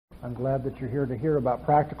I'm glad that you're here to hear about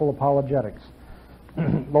practical apologetics.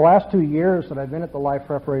 The last 2 years that I've been at the Life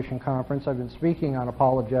Preparation Conference, I've been speaking on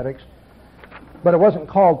apologetics, but it wasn't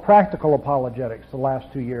called practical apologetics the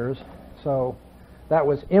last 2 years, so that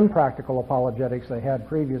was impractical apologetics they had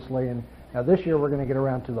previously, and now this year we're going to get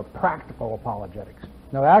around to the practical apologetics.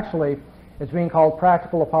 Now actually, it's being called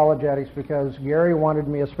practical apologetics because Gary wanted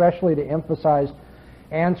me especially to emphasize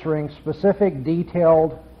answering specific,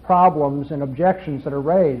 detailed problems and objections that are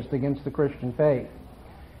raised against the Christian faith.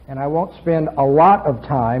 And I won't spend a lot of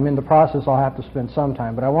time, in the process I'll have to spend some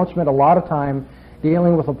time, but I won't spend a lot of time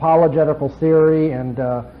dealing with apologetical theory and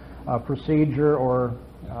procedure, or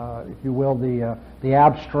if you will, the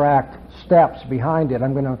abstract steps behind it.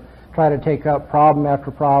 I'm going to try to take up problem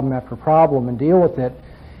after problem after problem and deal with it.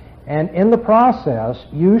 And in the process,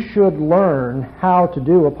 you should learn how to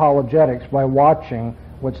do apologetics by watching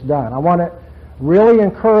what's done. I want to really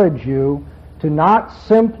encourage you to not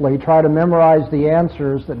simply try to memorize the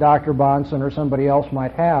answers that Dr. Bahnsen or somebody else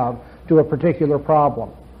might have to a particular problem.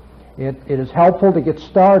 It is helpful to get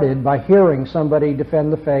started by hearing somebody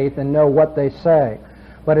defend the faith and know what they say.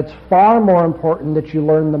 But it's far more important that you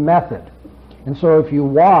learn the method. And so if you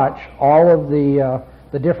watch all of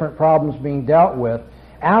the different problems being dealt with,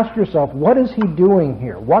 ask yourself, what is he doing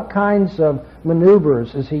here? What kinds of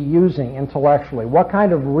maneuvers is he using intellectually? What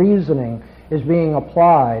kind of reasoning is being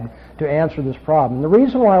applied to answer this problem? And the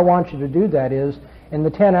reason why I want you to do that is, in the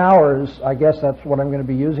 10 hours, I guess that's what I'm going to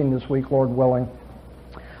be using this week, Lord willing,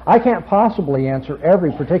 I can't possibly answer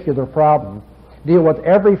every particular problem, deal with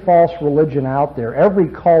every false religion out there, every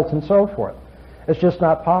cult and so forth. It's just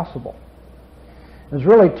not possible. There's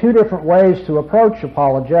really two different ways to approach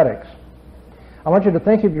apologetics. I want you to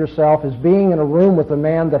think of yourself as being in a room with a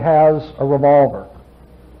man that has a revolver.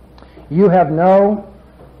 You have no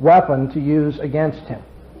weapon to use against him,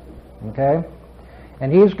 okay?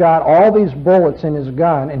 And he's got all these bullets in his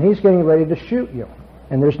gun, and he's getting ready to shoot you,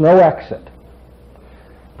 and there's no exit.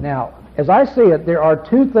 Now, as I see it, there are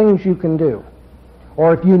two things you can do.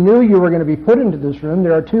 Or if you knew you were going to be put into this room,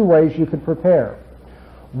 there are two ways you could prepare.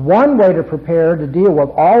 One way to prepare to deal with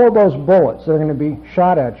all of those bullets that are going to be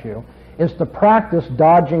shot at you is to practice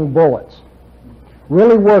dodging bullets.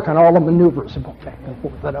 Really work on all the maneuvers, back and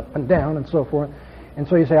forth, and up and down, and so forth. And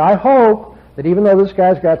so you say, I hope that even though this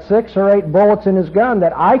guy's got 6 or 8 bullets in his gun,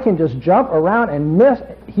 that I can just jump around and miss.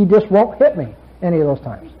 He just won't hit me any of those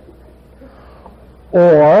times.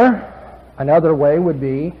 Or another way would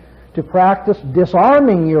be to practice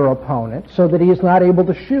disarming your opponent so that he is not able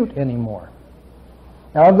to shoot anymore.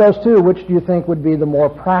 Now, of those two, which do you think would be the more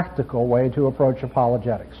practical way to approach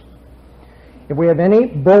apologetics? If we have any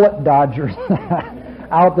bullet dodgers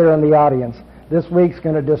out there in the audience, this week's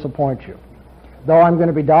going to disappoint you. Though I'm going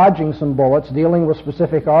to be dodging some bullets, dealing with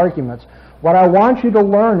specific arguments, what I want you to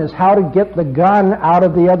learn is how to get the gun out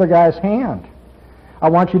of the other guy's hand. I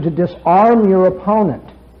want you to disarm your opponent.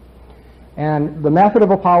 And the method of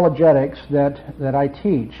apologetics that I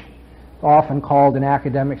teach, often called in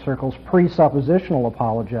academic circles presuppositional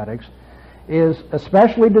apologetics, is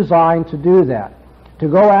especially designed to do that, to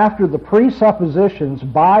go after the presuppositions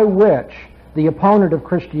by which the opponent of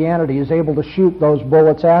Christianity is able to shoot those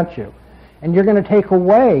bullets at you. And you're going to take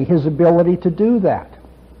away his ability to do that.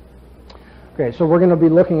 Okay, so we're going to be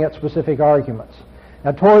looking at specific arguments.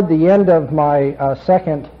 Now, toward the end of my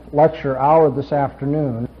second lecture hour this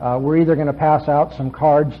afternoon, we're either going to pass out some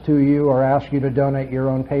cards to you or ask you to donate your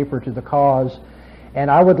own paper to the cause. And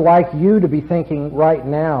I would like you to be thinking right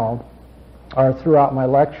now, or throughout my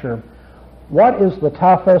lecture, what is the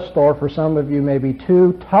toughest, or for some of you maybe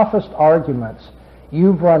 2 toughest arguments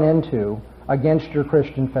you've run into against your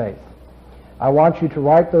Christian faith? I want you to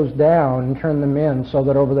write those down and turn them in so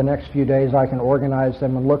that over the next few days I can organize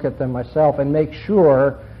them and look at them myself and make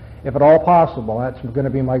sure, if at all possible, that's going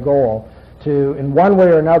to be my goal, to in one way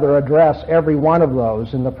or another address every one of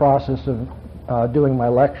those in the process of doing my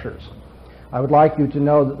lectures. I would like you to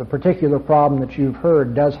know that the particular problem that you've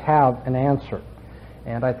heard does have an answer.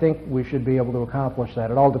 And I think we should be able to accomplish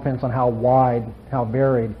that. It all depends on how wide, how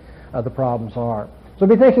varied the problems are. So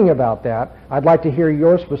be thinking about that. I'd like to hear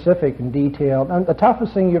your specific and detailed, and the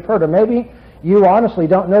toughest thing you've heard, or maybe you honestly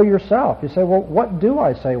don't know yourself. You say, well, what do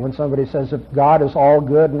I say when somebody says if God is all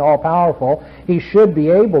good and all powerful, he should be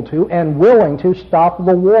able to and willing to stop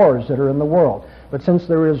the wars that are in the world. But since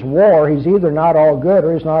there is war, he's either not all good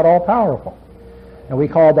or he's not all powerful. And we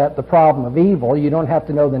call that the problem of evil. You don't have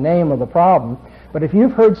to know the name of the problem. But if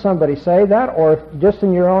you've heard somebody say that, or if just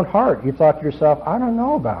in your own heart you thought to yourself, I don't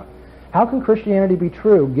know about it. How can Christianity be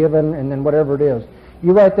true given, and then whatever it is?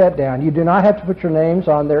 You write that down. You do not have to put your names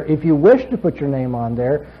on there. If you wish to put your name on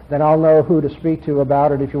there, then I'll know who to speak to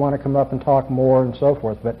about it if you want to come up and talk more and so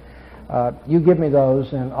forth. But you give me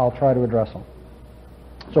those and I'll try to address them.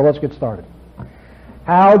 So let's get started.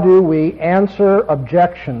 How do we answer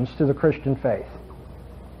objections to the Christian faith?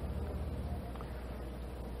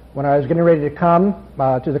 When I was getting ready to come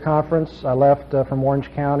to the conference, I left from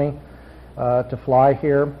Orange County to fly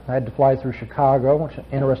here. I had to fly through Chicago, which is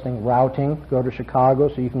interesting routing, go to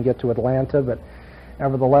Chicago so you can get to Atlanta, but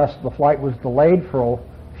nevertheless the flight was delayed for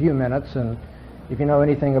a few minutes, and if you know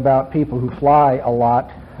anything about people who fly a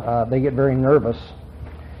lot, they get very nervous,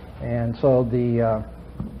 and so the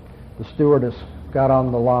stewardess got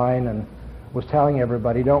on the line and was telling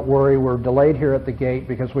everybody, don't worry, we're delayed here at the gate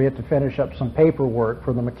because we have to finish up some paperwork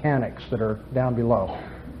for the mechanics that are down below.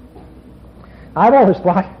 I've always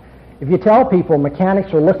thought, if you tell people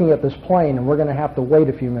mechanics are looking at this plane and we're going to have to wait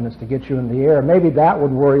a few minutes to get you in the air, maybe that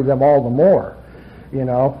would worry them all the more, you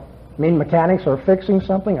know. I mean, mechanics are fixing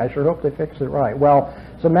something? I sure hope they fix it right. Well,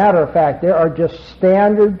 as a matter of fact, there are just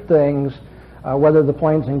standard things, whether the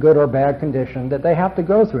plane's in good or bad condition, that they have to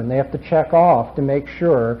go through, and they have to check off to make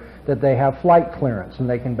sure that they have flight clearance, and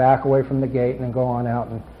they can back away from the gate and then go on out,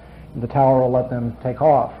 and the tower will let them take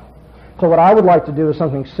off. So what I would like to do is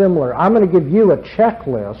something similar. I'm going to give you a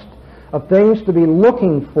checklist of things to be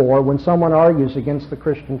looking for when someone argues against the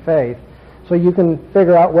Christian faith, so you can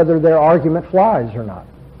figure out whether their argument flies or not.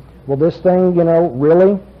 Will this thing,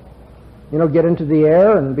 really, get into the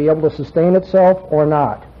air and be able to sustain itself or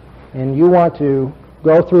not? And you want to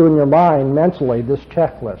go through in your mind mentally this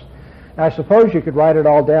checklist. Now, I suppose you could write it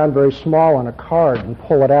all down very small on a card and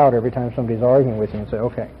pull it out every time somebody's arguing with you and say,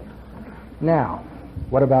 okay, now,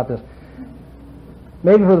 what about this?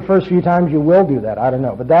 Maybe for the first few times you will do that, I don't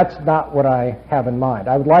know, but that's not what I have in mind.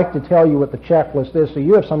 I would like to tell you what the checklist is so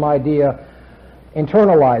you have some idea,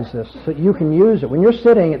 internalize this, so you can use it. When you're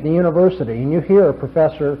sitting at the university and you hear a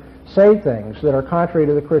professor say things that are contrary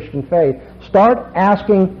to the Christian faith, start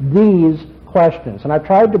asking these questions. And I've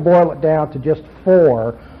tried to boil it down to just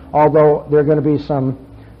 4, although there are going to be some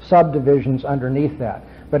subdivisions underneath that.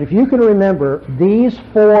 But if you can remember these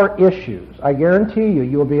 4 issues, I guarantee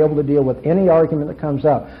you will be able to deal with any argument that comes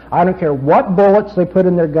up. I don't care what bullets they put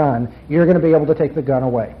in their gun, you're going to be able to take the gun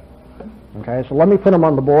away. Okay, so let me put them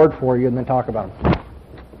on the board for you and then talk about them.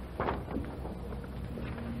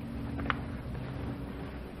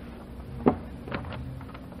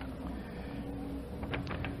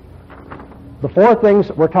 The 4 things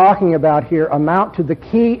that we're talking about here amount to the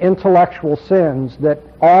key intellectual sins that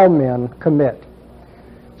all men commit.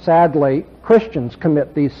 Sadly, Christians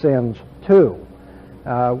commit these sins too.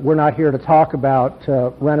 We're not here to talk about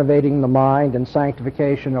renovating the mind and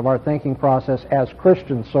sanctification of our thinking process as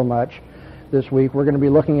Christians so much this week. We're going to be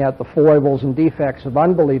looking at the foibles and defects of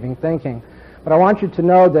unbelieving thinking. But I want you to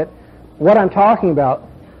know that what I'm talking about,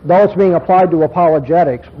 though it's being applied to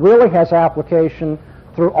apologetics, really has application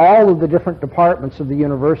through all of the different departments of the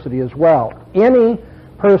university as well. Any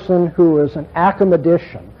person who is an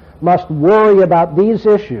academician must worry about these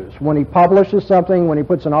issues when he publishes something, when he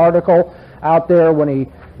puts an article out there, when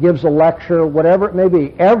he gives a lecture, whatever it may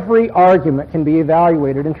be. Every argument can be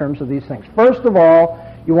evaluated in terms of these things. First of all,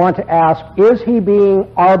 you want to ask, is he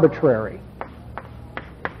being arbitrary?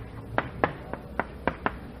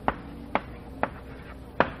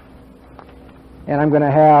 And I'm going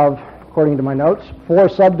to have, according to my notes, 4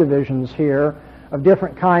 subdivisions here of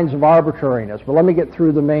different kinds of arbitrariness. But let me get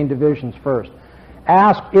through the main divisions first.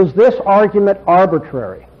 Ask, is this argument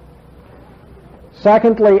arbitrary?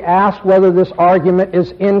 Secondly, ask whether this argument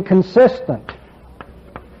is inconsistent.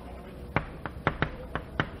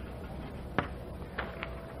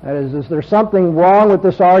 That is there something wrong with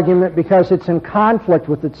this argument because it's in conflict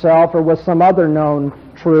with itself or with some other known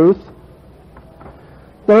truth?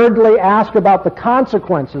 Thirdly, ask about the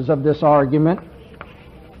consequences of this argument.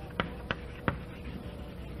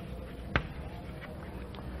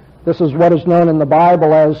 This is what is known in the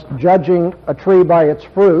Bible as judging a tree by its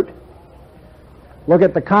fruit. Look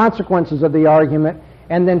at the consequences of the argument.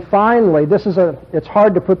 And then finally, it's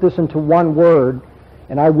hard to put this into one word,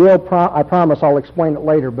 and I promise I'll explain it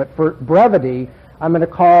later, but for brevity, I'm going to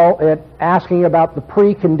call it asking about the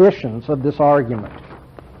preconditions of this argument.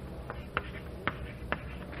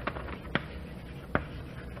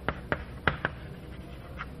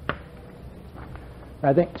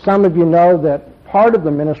 I think some of you know that part of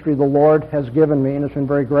the ministry the Lord has given me and has been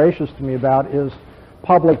very gracious to me about is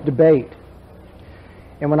public debate.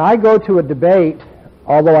 And when I go to a debate,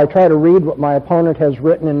 although I try to read what my opponent has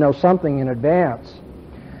written and know something in advance,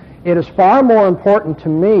 it is far more important to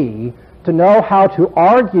me to know how to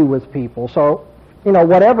argue with people. So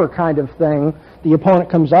whatever kind of thing the opponent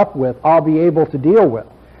comes up with, I'll be able to deal with.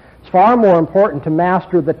 It's far more important to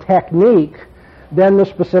master the technique than the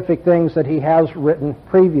specific things that he has written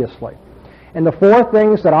previously. And the four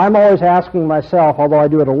things that I'm always asking myself, although I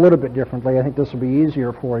do it a little bit differently, I think this will be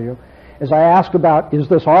easier for you, is I ask about, is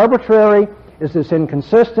this arbitrary? Is this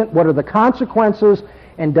inconsistent? What are the consequences?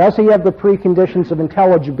 And does he have the preconditions of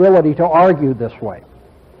intelligibility to argue this way?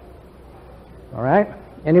 All right?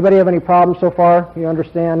 Anybody have any problems so far? You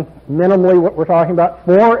understand minimally what we're talking about?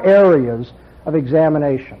 Four areas of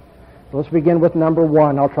examination. So let's begin with number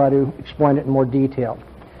one. I'll try to explain it in more detail.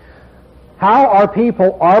 How are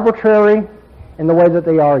people arbitrary in the way that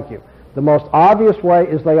they argue? The most obvious way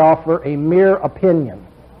is they offer a mere opinion.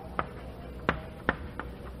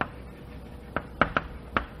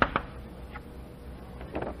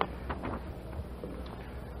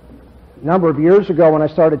 A number of years ago when I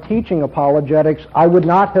started teaching apologetics, I would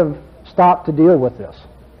not have stopped to deal with this.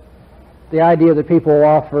 The idea that people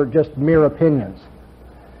offer just mere opinions.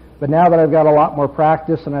 But now that I've got a lot more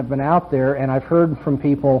practice and I've been out there and I've heard from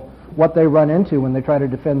people what they run into when they try to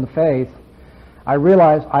defend the faith, I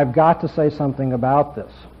realize I've got to say something about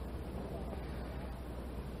this.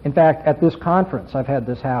 In fact, at this conference, I've had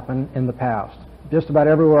this happen in the past. Just about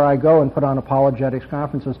everywhere I go and put on apologetics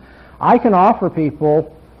conferences, I can offer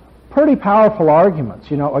people pretty powerful arguments,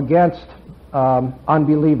 against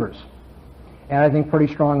unbelievers. And I think pretty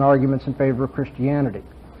strong arguments in favor of Christianity.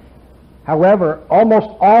 However, almost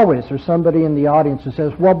always there's somebody in the audience who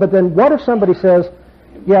says, well, but then what if somebody says,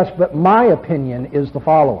 yes, but my opinion is the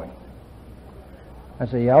following? I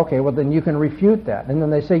say, yeah, okay, well then you can refute that. And then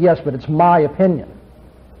they say, yes, but it's my opinion.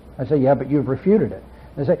 I say, yeah, but you've refuted it.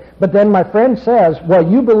 They say, but then my friend says, well,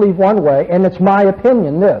 you believe one way, and it's my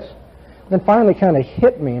opinion, this. Then finally kind of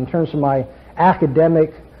hit me in terms of my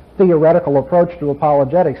academic, theoretical approach to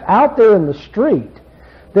apologetics. Out there in the street,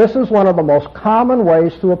 this is one of the most common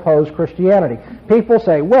ways to oppose Christianity. People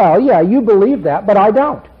say, well, yeah, you believe that, but I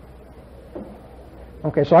don't.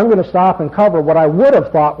 Okay, so I'm going to stop and cover what I would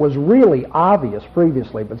have thought was really obvious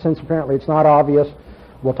previously, but since apparently it's not obvious,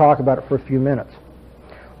 we'll talk about it for a few minutes.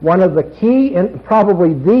 One of the key,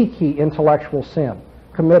 probably the key intellectual sin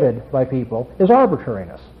committed by people is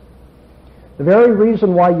arbitrariness. The very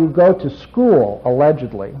reason why you go to school,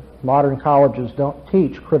 allegedly, modern colleges don't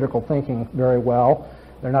teach critical thinking very well.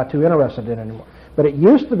 They're not too interested in it anymore. But it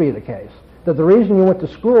used to be the case that the reason you went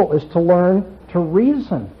to school is to learn to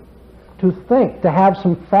reason, to think, to have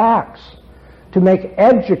some facts, to make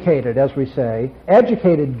educated, as we say,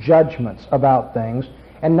 educated judgments about things,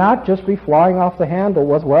 and not just be flying off the handle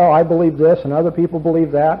with, well, I believe this and other people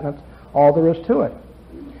believe that, and that's all there is to it.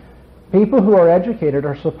 People who are educated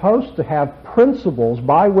are supposed to have principles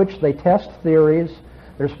by which they test theories.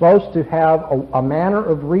 They're supposed to have a manner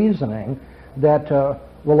of reasoning that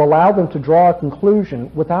will allow them to draw a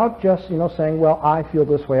conclusion without just, saying, well, I feel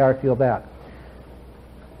this way, I feel that.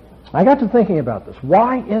 I got to thinking about this.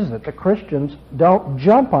 Why is it that Christians don't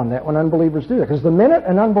jump on that when unbelievers do that? Because the minute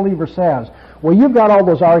an unbeliever says, well, you've got all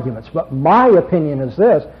those arguments, but my opinion is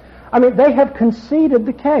this, they have conceded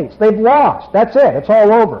the case. They've lost. That's it. It's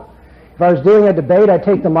all over. If I was doing a debate, I'd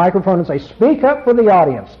take the microphone and say, speak up for the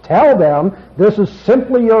audience. Tell them this is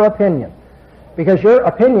simply your opinion. Because your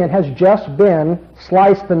opinion has just been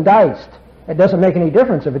sliced and diced. It doesn't make any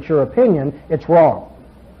difference if it's your opinion. It's wrong.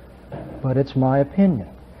 But it's my opinion.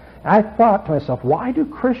 I thought to myself, why do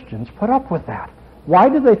Christians put up with that? Why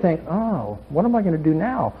do they think, oh, what am I going to do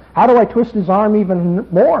now? How do I twist his arm even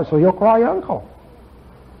more so he'll cry uncle?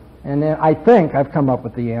 And then I think I've come up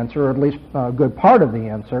with the answer, or at least a good part of the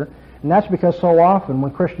answer. And that's because so often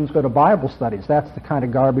when Christians go to Bible studies, that's the kind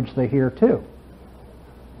of garbage they hear too.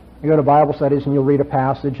 You go to Bible studies and you'll read a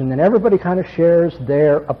passage and then everybody kind of shares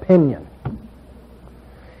their opinion.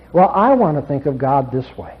 Well, I want to think of God this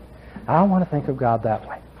way. I want to think of God that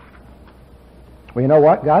way. Well, you know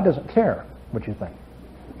what? God doesn't care what you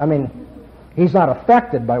think. He's not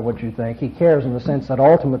affected by what you think. He cares in the sense that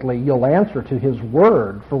ultimately you'll answer to His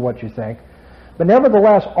Word for what you think. But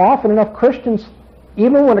nevertheless, often enough Christians,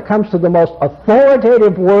 even when it comes to the most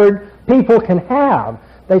authoritative word people can have,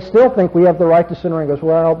 they still think we have the right to sit around and goes,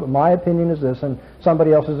 well, but my opinion is this and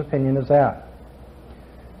somebody else's opinion is that.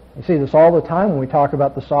 You see this all the time when we talk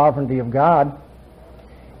about the sovereignty of God.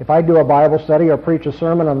 If I do a Bible study or preach a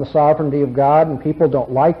sermon on the sovereignty of God and people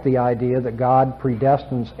don't like the idea that God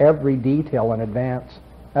predestines every detail in advance,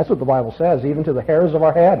 that's what the Bible says, even to the hairs of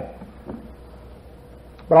our head.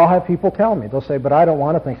 But I'll have people tell me, they'll say, but I don't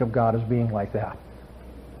want to think of God as being like that.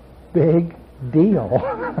 Big deal.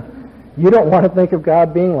 You don't want to think of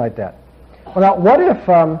God being like that. Well, now, what if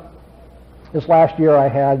This last year I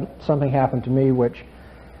had something happen to me which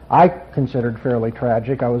I considered fairly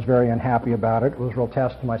tragic. I was very unhappy about it. It was a real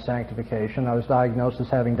test of my sanctification. I was diagnosed as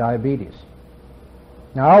having diabetes.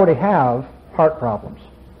 Now, I already have heart problems.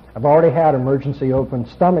 I've already had emergency open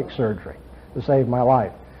stomach surgery to save my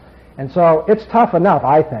life. And so it's tough enough,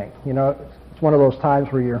 I think. You know, it's one of those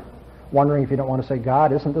times where you're wondering if you don't want to say,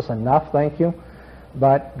 God, isn't this enough, thank you?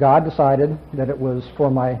 But God decided that it was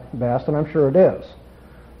for my best, and I'm sure it is.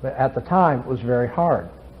 But at the time, it was very hard.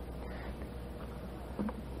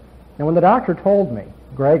 And when the doctor told me,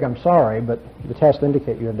 Greg, I'm sorry, but the tests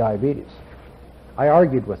indicate you have diabetes, I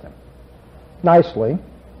argued with him, nicely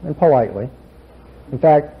and politely. In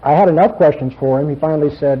fact, I had enough questions for him. He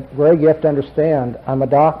finally said, Greg, you have to understand, I'm a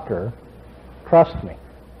doctor. Trust me.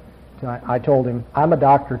 I told him, I'm a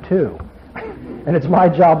doctor too, and it's my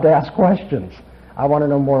job to ask questions. I want to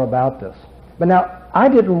know more about this. But now, I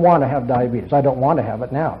didn't want to have diabetes. I don't want to have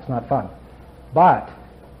it now. It's not fun. But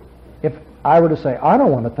if I were to say, I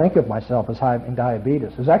don't want to think of myself as having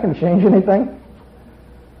diabetes, is that going to change anything?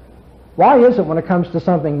 Why is it when it comes to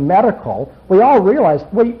something medical, we all realize,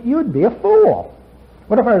 well, you'd be a fool.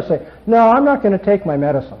 What if I were to say, no, I'm not going to take my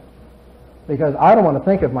medicine because I don't want to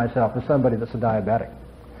think of myself as somebody that's a diabetic.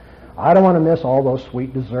 I don't want to miss all those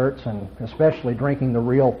sweet desserts and especially drinking the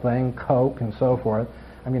real thing, Coke and so forth.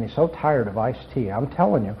 I'm getting so tired of iced tea. I'm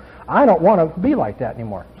telling you, I don't want to be like that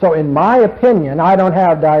anymore. So in my opinion, I don't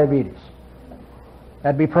have diabetes.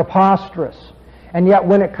 That'd be preposterous. And yet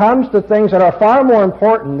when it comes to things that are far more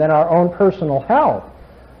important than our own personal health,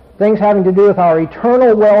 things having to do with our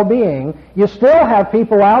eternal well-being, you still have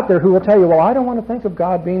people out there who will tell you, well, I don't want to think of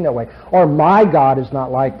God being that way, or my God is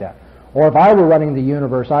not like that. Or if I were running the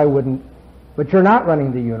universe, I wouldn't. But you're not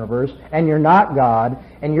running the universe, and you're not God,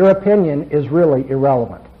 and your opinion is really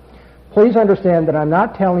irrelevant. Please understand that I'm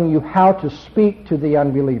not telling you how to speak to the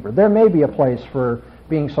unbeliever. There may be a place for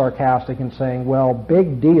being sarcastic and saying, well,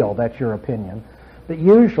 big deal, that's your opinion. But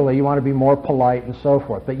usually you want to be more polite and so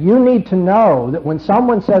forth. But you need to know that when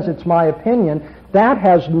someone says it's my opinion, that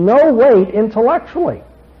has no weight intellectually.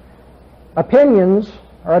 Opinions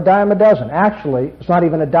are a dime a dozen. Actually, it's not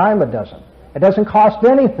even a dime a dozen. It doesn't cost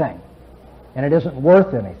anything, and it isn't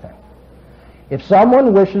worth anything. If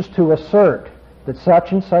someone wishes to assert that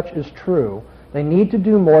such and such is true, they need to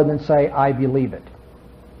do more than say, I believe it.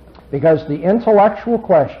 Because the intellectual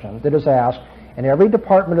question that is asked in every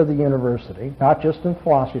department of the university, not just in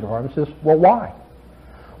philosophy departments, is, well, why?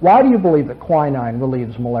 Why do you believe that quinine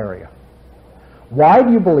relieves malaria? Why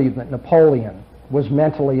do you believe that Napoleon was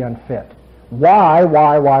mentally unfit? Why?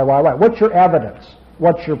 What's your evidence?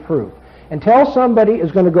 What's your proof? Until somebody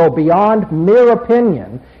is going to go beyond mere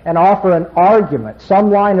opinion and offer an argument, some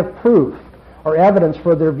line of proof or evidence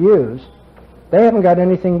for their views, they haven't got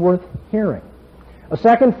anything worth hearing. A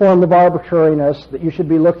second form of arbitrariness that you should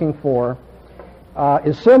be looking for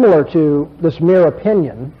is similar to this mere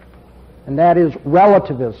opinion, and that is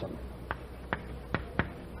relativism.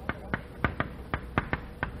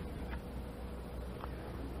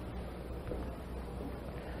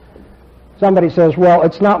 Somebody says, well,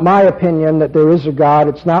 it's not my opinion that there is a God,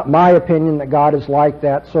 it's not my opinion that God is like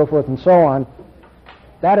that, so forth and so on.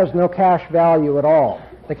 That has no cash value at all.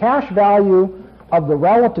 The cash value of the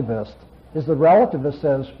relativist is the relativist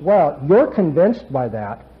says, well, you're convinced by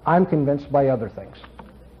that, I'm convinced by other things.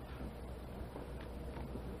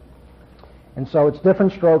 And so it's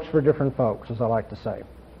different strokes for different folks, as I like to say.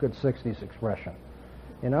 Good 60s expression.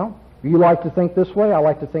 You know? You like to think this way, I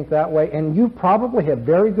like to think that way, and you probably have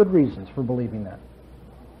very good reasons for believing that.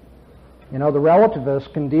 You know, the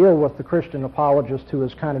relativist can deal with the Christian apologist who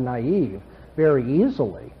is kind of naive very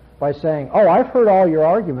easily by saying, oh, I've heard all your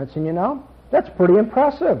arguments, and you know, that's pretty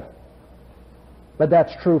impressive. But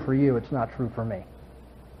that's true for you, it's not true for me.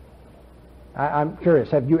 I'm curious,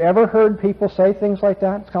 have you ever heard people say things like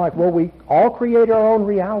that? It's kind of like, well, we all create our own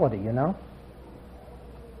reality, you know?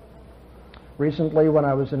 Recently, when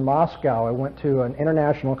I was in Moscow, I went to an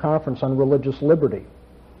international conference on religious liberty,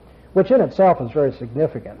 which in itself is very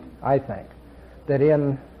significant, I think, that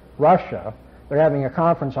in Russia, they're having a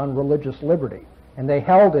conference on religious liberty. And they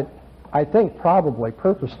held it, I think, probably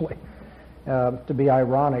purposely, to be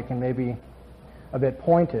ironic and maybe a bit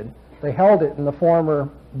pointed. They held it in the former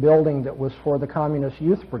building that was for the Communist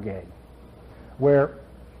Youth Brigade, where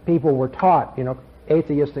people were taught, you know,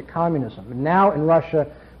 atheistic communism. And now in Russia,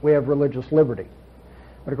 we have religious liberty.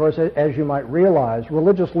 But of course, as you might realize,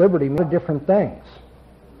 religious liberty means different things.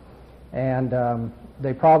 And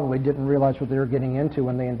they probably didn't realize what they were getting into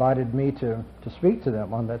when they invited me to speak to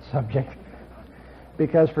them on that subject.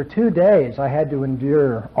 Because for 2 days, I had to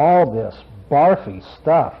endure all this barfy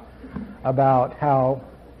stuff about how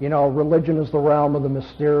religion is the realm of the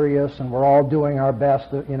mysterious, and we're all doing our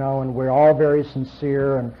best, and we're all very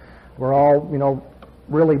sincere, and we're all,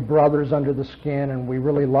 really brothers under the skin, and we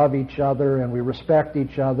really love each other, and we respect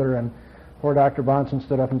each other. And poor Dr. Bahnsen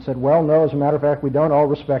stood up and said, well, no, as a matter of fact, we don't all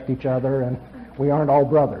respect each other, and we aren't all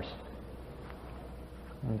brothers.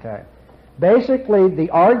 Okay. Basically, the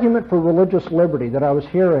argument for religious liberty that I was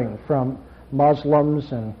hearing from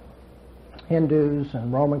Muslims and Hindus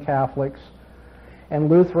and Roman Catholics and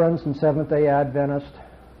Lutherans and Seventh-day Adventists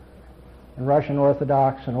and Russian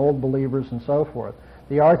Orthodox and Old Believers and so forth,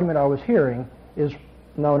 the argument I was hearing is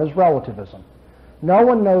known as relativism. No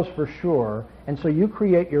one knows for sure, and so you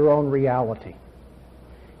create your own reality.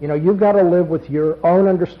 You've got to live with your own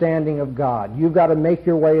understanding of God. You've got to make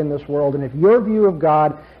your way in this world, and if your view of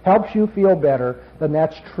God helps you feel better, then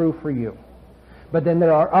that's true for you. But then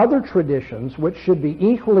there are other traditions which should be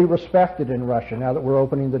equally respected in Russia, now that we're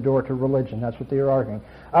opening the door to religion. That's what they're arguing.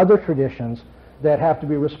 Other traditions that have to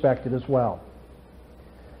be respected as well.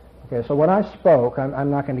 Okay, so when I spoke, I'm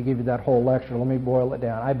not going to give you that whole lecture. Let me boil it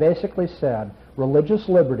down. I basically said religious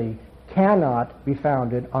liberty cannot be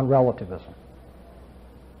founded on relativism.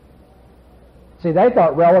 See, they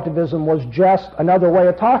thought relativism was just another way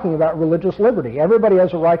of talking about religious liberty. Everybody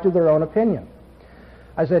has a right to their own opinion.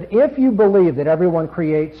 I said, if you believe that everyone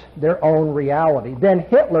creates their own reality, then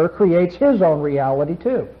Hitler creates his own reality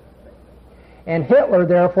too. And Hitler,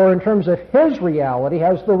 therefore, in terms of his reality,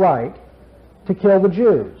 has the right to kill the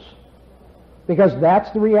Jews, because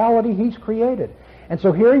that's the reality he's created. And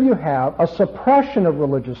so here you have a suppression of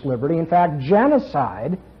religious liberty, in fact,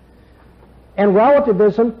 genocide, and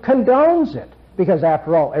relativism condones it, because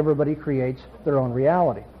after all, everybody creates their own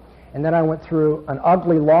reality. And then I went through an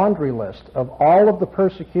ugly laundry list of all of the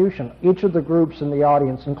persecution each of the groups in the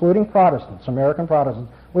audience, including Protestants, American Protestants,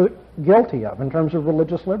 were guilty of in terms of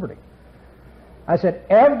religious liberty. I said,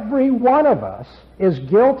 every one of us is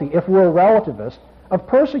guilty, if we're relativists, of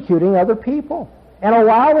persecuting other people and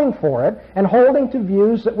allowing for it and holding to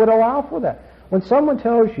views that would allow for that. When someone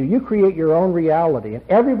tells you you create your own reality and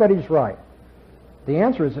everybody's right, the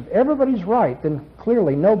answer is if everybody's right, then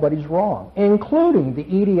clearly nobody's wrong, including the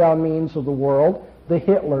Idi Amins of the world, the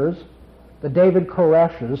Hitlers, the David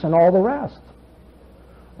Koreshes, and all the rest.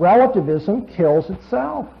 Relativism kills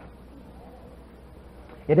itself.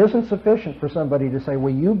 It isn't sufficient for somebody to say,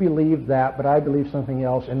 well, you believe that, but I believe something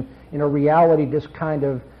else, and reality just kind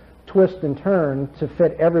of twist and turn to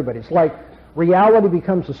fit everybody. It's like reality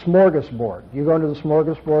becomes a smorgasbord. You go into the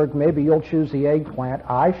smorgasbord, maybe you'll choose the eggplant.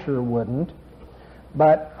 I sure wouldn't.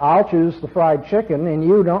 But I'll choose the fried chicken, and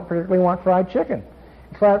you don't particularly want fried chicken.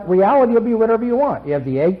 But reality will be whatever you want. You have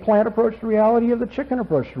the eggplant approach to reality, you have the chicken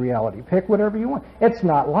approach to reality. Pick whatever you want. It's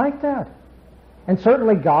not like that. And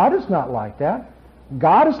certainly God is not like that.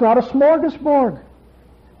 God is not a smorgasbord.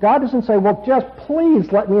 God doesn't say, well, just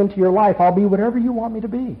please let me into your life. I'll be whatever you want me to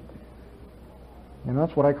be. And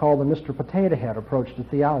that's what I call the Mr. Potato Head approach to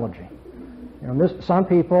theology. Some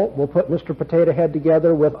people will put Mr. Potato Head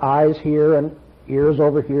together with eyes here and ears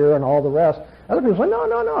over here and all the rest. Other people say,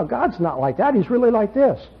 no, God's not like that. He's really like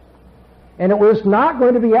this. And it was not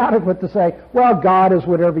going to be adequate to say, well, God is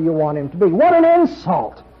whatever you want him to be. What an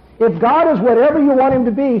insult! If God is whatever you want him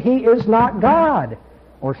to be, he is not God.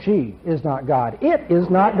 Or she is not God. It is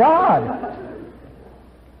not God.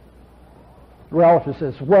 The relative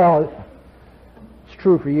says, well, it's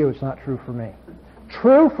true for you, it's not true for me.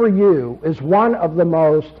 True for you is one of the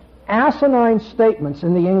most asinine statements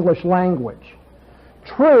in the English language.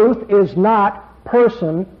 Truth is not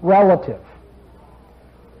person relative.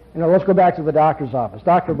 Let's go back to the doctor's office.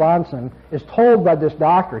 Dr. Bahnsen is told by this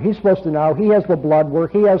doctor, he's supposed to know, he has the blood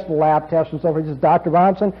work, he has the lab tests and so forth. He says, Dr.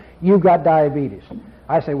 Bahnsen, you've got diabetes.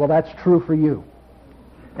 I say, well, that's true for you.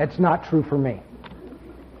 It's not true for me.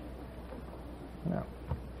 No.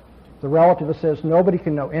 The relativist says nobody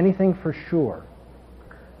can know anything for sure.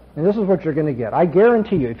 And this is what you're going to get. I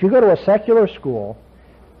guarantee you, if you go to a secular school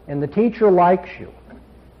and the teacher likes you,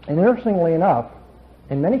 and interestingly enough,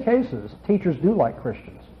 in many cases, teachers do like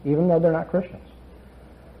Christians, even though they're not Christians.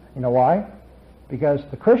 You know why? Because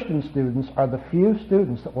the Christian students are the few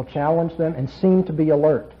students that will challenge them and seem to be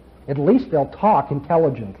alert. At least they'll talk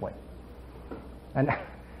intelligently. And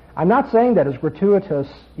I'm not saying that as gratuitous,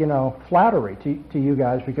 flattery to you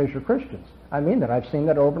guys because you're Christians. I mean that. I've seen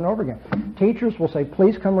that over and over again. Teachers will say,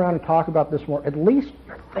 please come around and talk about this more. At least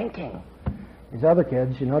you're thinking. These other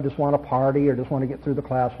kids, just want to party or just want to get through the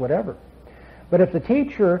class, whatever. But if the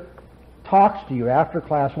teacher talks to you after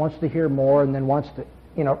class, wants to hear more, and then wants to,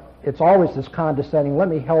 it's always this condescending, let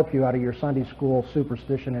me help you out of your Sunday school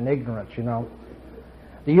superstition and ignorance,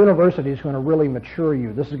 The university is going to really mature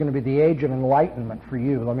you. This is going to be the age of enlightenment for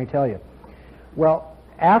you, let me tell you. Well,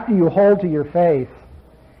 after you hold to your faith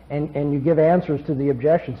and you give answers to the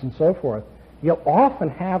objections and so forth, you'll often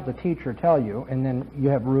have the teacher tell you, and then you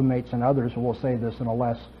have roommates and others who will say this in a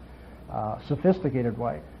less sophisticated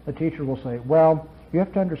way. The teacher will say, well, you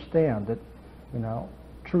have to understand that,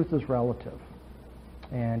 truth is relative.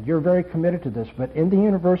 And you're very committed to this, but in the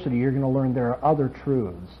university you're going to learn there are other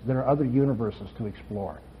truths, there are other universes to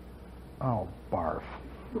explore. Oh, barf.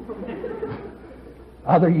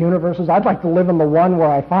 Other universes? I'd like to live in the one where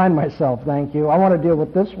I find myself, thank you. I want to deal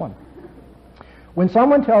with this one. When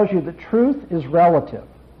someone tells you that truth is relative,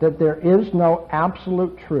 that there is no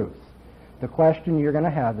absolute truth, the question you're going to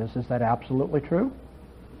have is that absolutely true?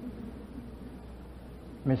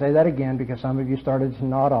 Let me say that again because some of you started to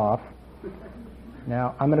nod off.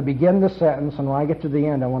 Now, I'm going to begin the sentence, and when I get to the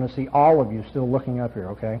end, I want to see all of you still looking up here,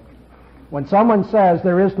 okay? When someone says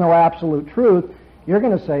there is no absolute truth, you're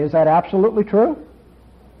going to say, is that absolutely true?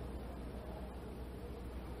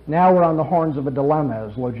 Now we're on the horns of a dilemma,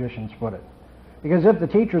 as logicians put it. Because if the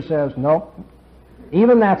teacher says, nope,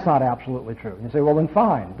 even that's not absolutely true, you say, well, then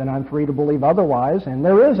fine, then I'm free to believe otherwise, and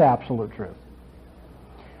there is absolute truth.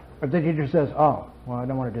 If the teacher says, oh, well, I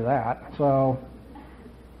don't want to do that, so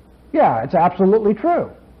yeah, it's absolutely true.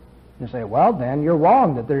 You say, well, then you're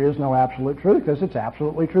wrong that there is no absolute truth because it's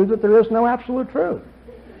absolutely true that there is no absolute truth.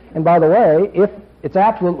 And by the way, if it's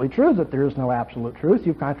absolutely true that there is no absolute truth,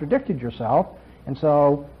 you've contradicted yourself, and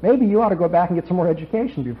so maybe you ought to go back and get some more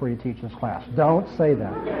education before you teach this class. Don't say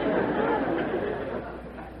that.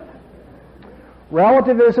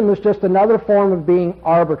 Relativism is just another form of being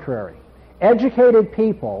arbitrary. Educated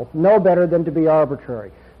people know better than to be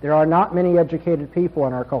arbitrary. There are not many educated people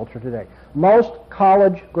in our culture today. Most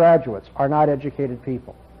college graduates are not educated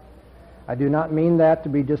people. I do not mean that to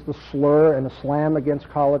be just a slur and a slam against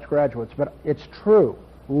college graduates, but it's true.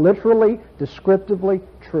 Literally, descriptively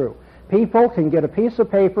true. People can get a piece of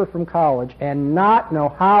paper from college and not know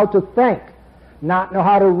how to think, not know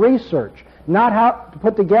how to research, not how to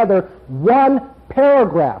put together one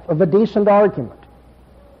paragraph of a decent argument.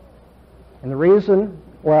 And the reason,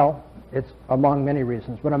 well, it's among many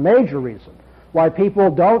reasons, but a major reason why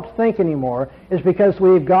people don't think anymore is because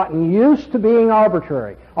we've gotten used to being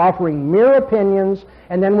arbitrary, offering mere opinions,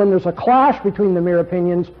 and then when there's a clash between the mere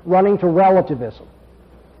opinions, running to relativism.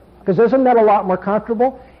 Because isn't that a lot more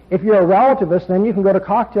comfortable? If you're a relativist, then you can go to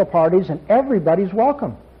cocktail parties and everybody's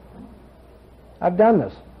welcome. I've done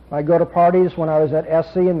this. I go to parties when I was at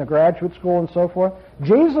SC in the graduate school and so forth.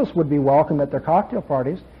 Jesus would be welcome at their cocktail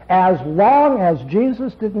parties. As long as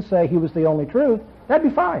Jesus didn't say he was the only truth, that'd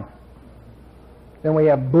be fine. Then we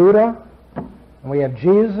have Buddha, and we have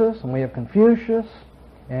Jesus, and we have Confucius,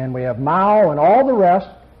 and we have Mao, and all the rest,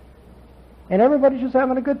 and everybody's just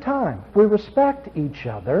having a good time. If we respect each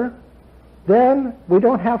other, then we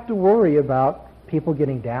don't have to worry about people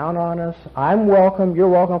getting down on us. I'm welcome, you're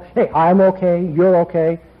welcome. Hey, I'm okay, you're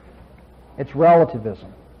okay. It's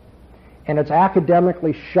relativism. And it's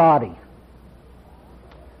academically shoddy.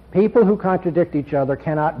 People who contradict each other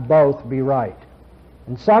cannot both be right.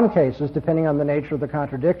 In some cases, depending on the nature of the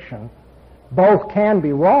contradiction, both can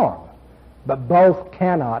be wrong, but both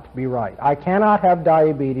cannot be right. I cannot have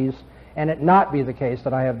diabetes and it not be the case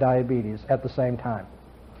that I have diabetes at the same time.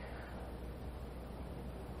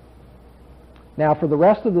 Now, for the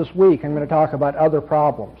rest of this week, I'm going to talk about other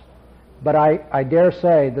problems. But I dare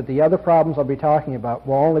say that the other problems I'll be talking about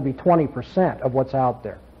will only be 20% of what's out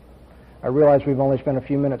there. I realize we've only spent a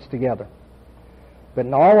few minutes together. But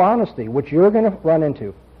in all honesty, what you're going to run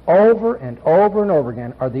into over and over and over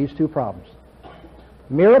again are these two problems.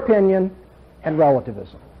 Mere opinion and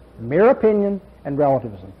relativism. Mere opinion and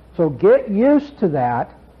relativism. So get used to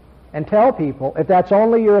that and tell people if that's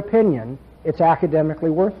only your opinion, it's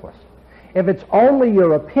academically worthless. If it's only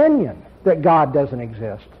your opinion that God doesn't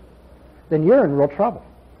exist, then you're in real trouble.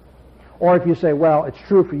 Or if you say, well, it's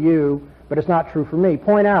true for you, but it's not true for me,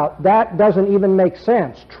 point out that doesn't even make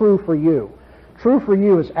sense, true for you. True for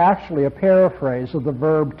you is actually a paraphrase of the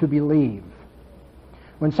verb to believe.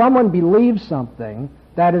 When someone believes something,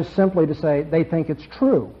 that is simply to say they think it's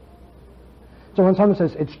true. So when someone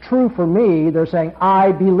says, it's true for me, they're saying,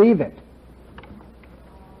 I believe it.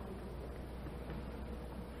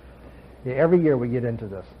 Yeah, every year we get into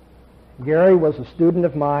this. Gary was a student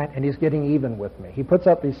of mine, and he's getting even with me. He puts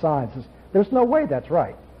up these signs. Says, there's no way that's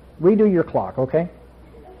right. Redo your clock, okay?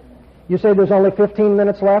 You say there's only 15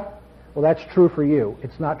 minutes left? Well, that's true for you.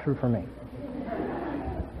 It's not true for me.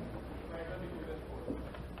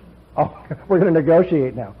 Oh, we're going to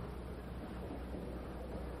negotiate now.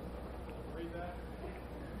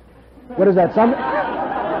 What is that?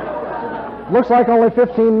 Looks like only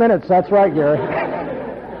 15 minutes. That's right, Gary.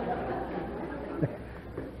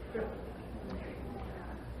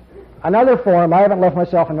 Another form, I haven't left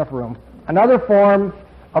myself enough room. Another form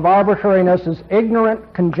of arbitrariness is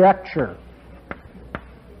ignorant conjecture.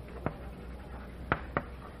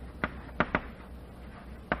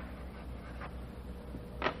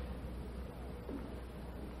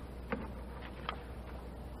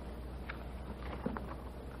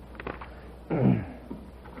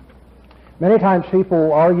 Many times people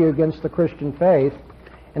will argue against the Christian faith,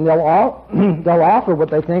 and they'll offer what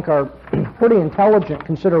they think are pretty intelligent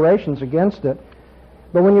considerations against it.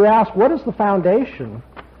 But when you ask what is the foundation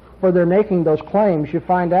for their making those claims, you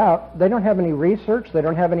find out they don't have any research, they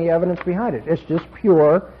don't have any evidence behind it. It's just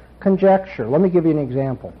pure conjecture. Let me give you an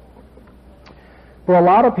example. For a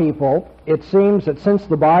lot of people, it seems that since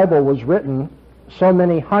the Bible was written so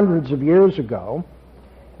many hundreds of years ago,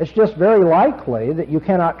 it's just very likely that you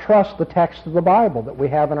cannot trust the text of the Bible that we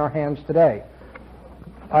have in our hands today.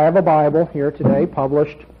 I have a Bible here today,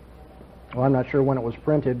 published, well, I'm not sure when it was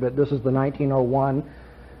printed, but this is the 1901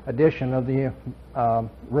 edition of the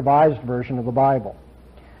revised version of the Bible.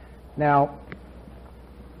 Now,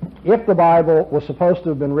 if the Bible was supposed to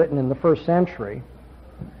have been written in the first century,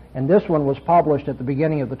 and this one was published at the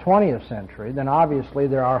beginning of the 20th century, then obviously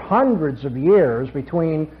there are hundreds of years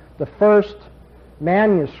between the first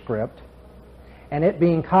manuscript and it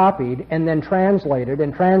being copied and then translated,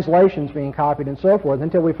 and translations being copied and so forth,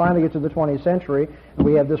 until we finally get to the 20th century and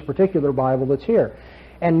we have this particular Bible that's here.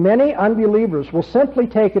 And many unbelievers will simply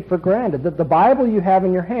take it for granted that the Bible you have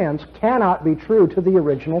in your hands cannot be true to the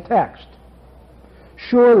original text.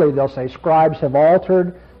 Surely, they'll say, scribes have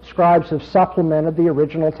altered, scribes have supplemented the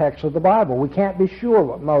original text of the Bible. We can't be sure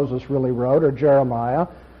what Moses really wrote, or Jeremiah,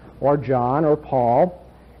 or John, or Paul.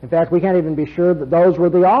 In fact, we can't even be sure that those were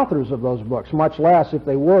the authors of those books, much less, if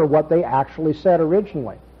they were, what they actually said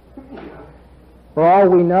originally. For all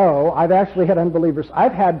we know, I've actually had unbelievers,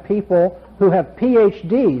 I've had people who have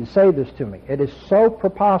PhDs say this to me. It is so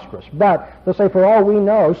preposterous. But they'll say, for all we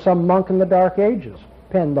know, some monk in the Dark Ages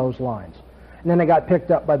penned those lines. And then they got picked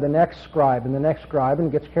up by the next scribe and the next scribe,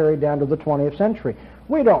 and gets carried down to the 20th century.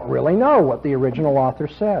 We don't really know what the original author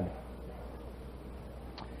said.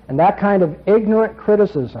 And that kind of ignorant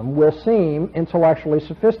criticism will seem intellectually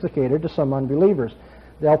sophisticated to some unbelievers.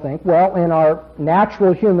 They'll think, well, in our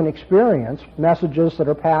natural human experience, messages that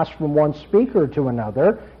are passed from one speaker to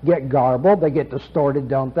another get garbled, they get distorted,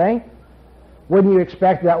 don't they? Wouldn't you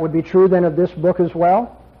expect that would be true then of this book as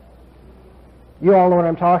well? You all know what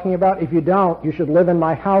I'm talking about? If you don't, you should live in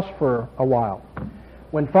my house for a while.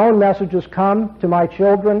 When phone messages come to my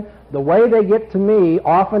children, the way they get to me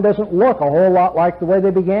often doesn't look a whole lot like the way they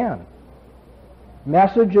began.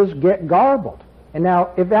 Messages get garbled. And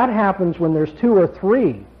now, if that happens when there's 2 or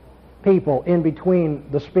 3 people in between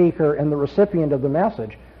the speaker and the recipient of the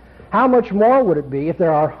message, how much more would it be if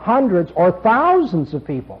there are hundreds or thousands of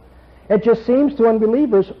people? It just seems to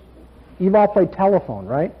unbelievers, you've all played telephone,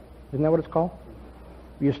 right? Isn't that what it's called?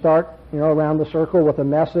 You start, around the circle with a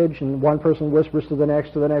message, and one person whispers to the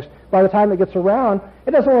next, to the next. By the time it gets around,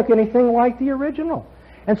 it doesn't look anything like the original.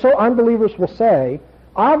 And so unbelievers will say,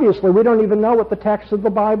 obviously, we don't even know what the text of the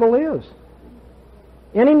Bible is.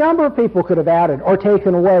 Any number of people could have added or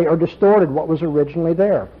taken away or distorted what was originally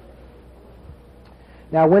there.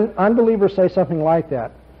 Now, when unbelievers say something like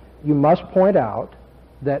that, you must point out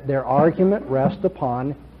that their argument rests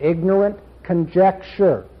upon ignorant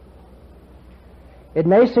conjecture. It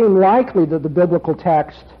may seem likely that the biblical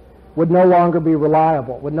text would no longer be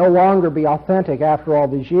reliable, would no longer be authentic after all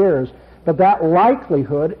these years, but that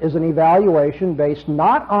likelihood is an evaluation based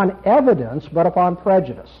not on evidence, but upon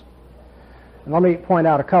prejudice. And let me point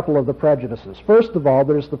out a couple of the prejudices. First of all,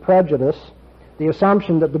 there's the prejudice, the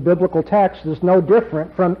assumption that the biblical text is no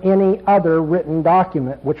different from any other written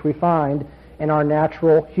document which we find in our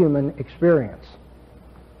natural human experience.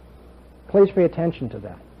 Please pay attention to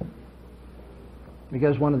that.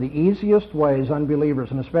 Because one of the easiest ways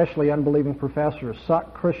unbelievers, and especially unbelieving professors,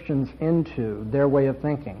 suck Christians into their way of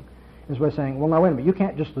thinking is by saying, well, now wait a minute, you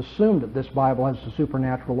can't just assume that this Bible has a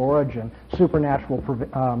supernatural origin, supernatural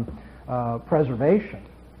preservation.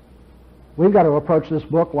 We've got to approach this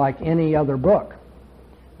book like any other book.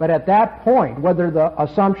 But at that point, whether the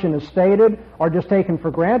assumption is stated or just taken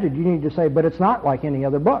for granted, you need to say, but it's not like any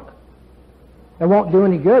other book. It won't do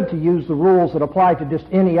any good to use the rules that apply to just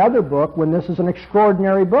any other book when this is an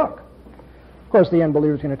extraordinary book. Of course, the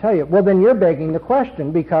unbeliever is going to tell you, well, then you're begging the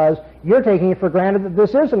question because you're taking it for granted that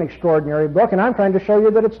this is an extraordinary book, and I'm trying to show you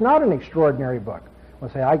that it's not an extraordinary book. We'll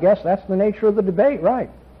say, I guess that's the nature of the debate, right?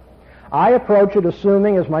 I approach it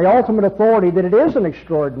assuming as my ultimate authority that it is an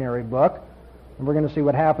extraordinary book, And we're going to see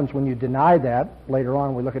what happens when you deny that. Later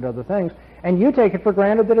on, we look at other things. And you take it for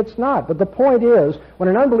granted that it's not. But the point is, when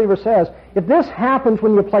an unbeliever says, if this happens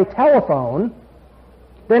when you play telephone,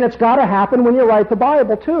 then it's got to happen when you write the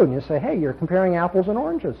Bible too. And you say, hey, you're comparing apples and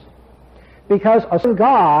oranges. Because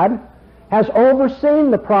God has overseen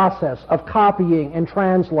the process of copying and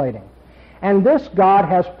translating. And this God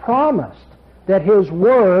has promised that His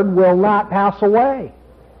Word will not pass away.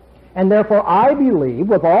 And therefore I believe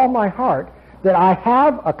with all my heart that I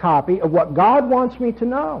have a copy of what God wants me to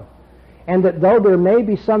know. And that though there may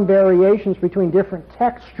be some variations between different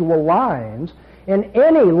textual lines, in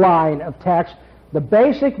any line of text, the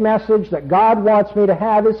basic message that God wants me to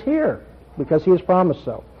have is here, because He has promised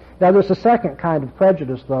so. Now there's a second kind of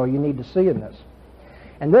prejudice, though, you need to see in this.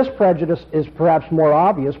 And this prejudice is perhaps more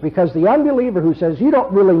obvious because the unbeliever who says, you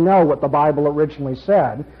don't really know what the Bible originally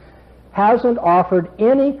said, hasn't offered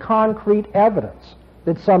any concrete evidence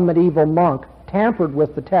that some medieval monk tampered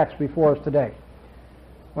with the text before us today.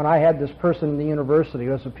 When I had this person in the university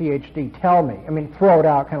who has a PhD tell me, throw it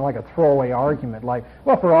out kind of like a throwaway argument, like,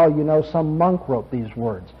 well, for all you know, some monk wrote these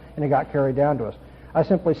words, and it got carried down to us. I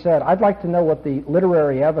simply said, I'd like to know what the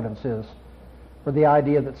literary evidence is for the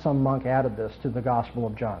idea that some monk added this to the Gospel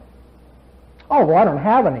of John. Oh, well, I don't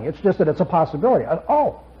have any. It's just that it's a possibility.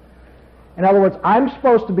 In other words, I'm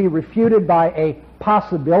supposed to be refuted by a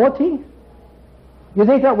possibility? You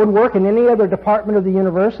think that would work in any other department of the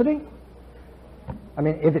university?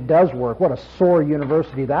 If it does work, what a sore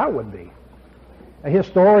university that would be. A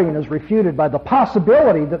historian is refuted by the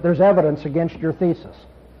possibility that there's evidence against your thesis.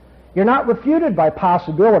 You're not refuted by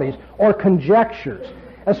possibilities or conjectures,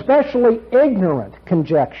 especially ignorant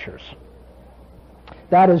conjectures.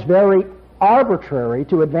 That is very arbitrary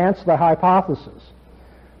to advance the hypothesis,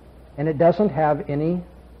 and it doesn't have any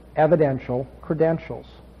evidential credentials.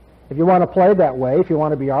 If you want to play that way, if you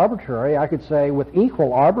want to be arbitrary, I could say with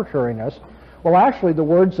equal arbitrariness, well, actually, the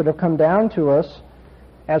words that have come down to us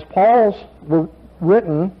as Paul's were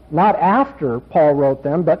written not after Paul wrote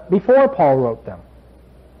them, but before Paul wrote them.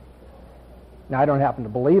 Now, I don't happen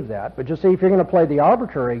to believe that, but just see, if you're going to play the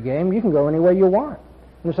arbitrary game, you can go any way you want.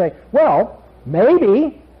 You say, well,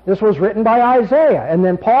 maybe this was written by Isaiah, and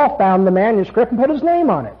then Paul found the manuscript and put his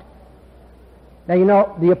name on it.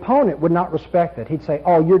 Now, the opponent would not respect that. He'd say,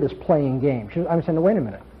 oh, you're just playing games. I'm saying, wait a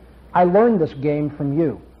minute. I learned this game from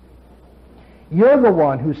you. You're the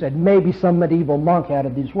one who said maybe some medieval monk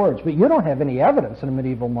added these words, but you don't have any evidence that a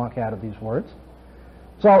medieval monk added these words.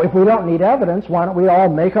 So if we don't need evidence, why don't we all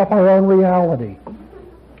make up our own reality?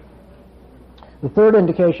 The third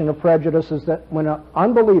indication of prejudice is that when an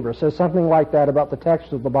unbeliever says something like that about the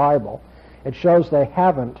text of the Bible, it shows they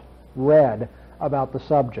haven't read about the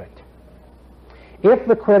subject. If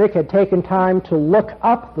the critic had taken time to look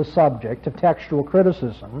up the subject of textual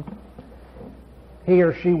criticism, he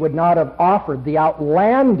or she would not have offered the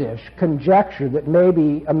outlandish conjecture that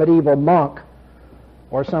maybe a medieval monk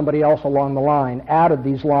or somebody else along the line added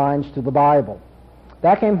these lines to the Bible.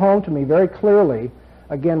 That came home to me very clearly,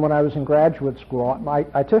 again, when I was in graduate school.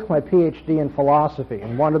 I took my PhD in philosophy,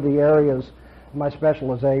 and one of the areas of my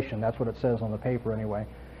specialization, that's what it says on the paper anyway,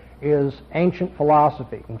 is ancient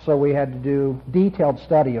philosophy. And so we had to do detailed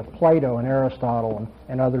study of Plato and Aristotle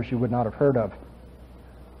and others you would not have heard of.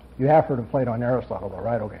 You have heard of Plato and Aristotle, though,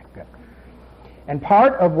 right? Okay, good. And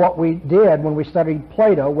part of what we did when we studied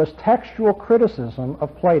Plato was textual criticism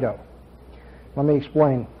of Plato. Let me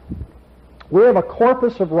explain. We have a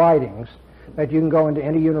corpus of writings that you can go into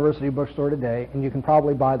any university bookstore today, and you can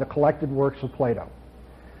probably buy the collected works of Plato.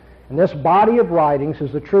 And this body of writings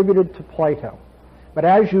is attributed to Plato. But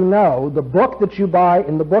as you know, the book that you buy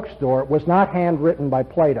in the bookstore was not handwritten by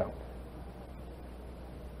Plato.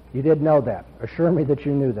 You did know that. Assure me that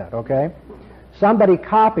you knew that, okay? Somebody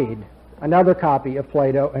copied another copy of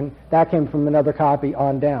Plato, and that came from another copy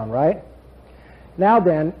on down, right? Now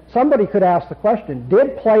then, somebody could ask the question,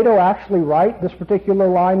 did Plato actually write this particular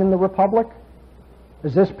line in the Republic?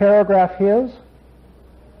 Is this paragraph his?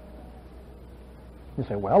 You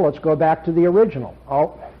say, well, let's go back to the original.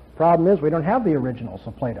 Oh, problem is we don't have the originals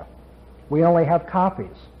of Plato. We only have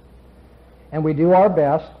copies. And we do our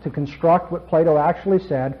best to construct what Plato actually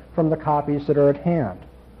said from the copies that are at hand.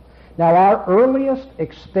 Now, our earliest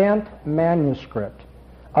extant manuscript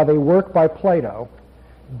of a work by Plato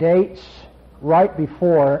dates right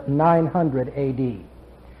before 900 AD.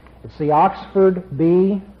 It's the Oxford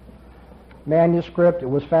B manuscript. It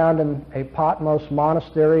was found in a Patmos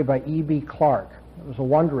monastery by E.B. Clark. It was a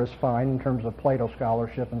wondrous find in terms of Plato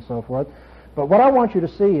scholarship and so forth. But what I want you to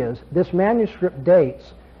see is this manuscript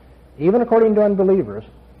dates, even according to unbelievers,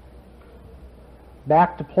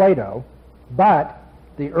 back to Plato, but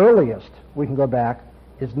the earliest we can go back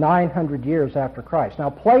is 900 years after Christ.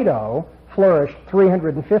 Now, Plato flourished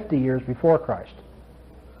 350 years before Christ.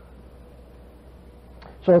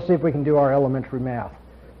 So let's see if we can do our elementary math.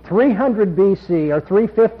 300 BC, or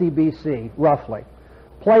 350 BC, roughly,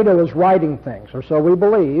 Plato is writing things, or so we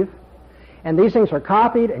believe, and these things are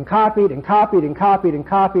copied and copied and copied and copied and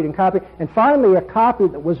copied and copied, and finally a copy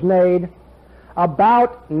that was made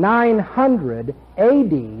about 900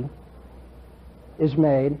 AD is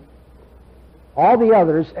made. All the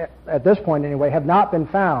others, at this point anyway, have not been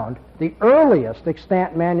found. The earliest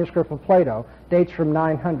extant manuscript of Plato dates from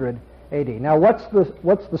 900 AD. Now, what's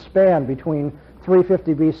the span between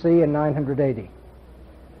 350 BC and 900 AD?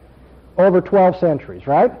 Over 12 centuries,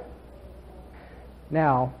 right?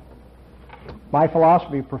 Now, my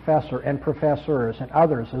philosophy professor and professors and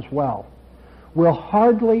others as well will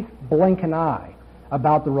hardly blink an eye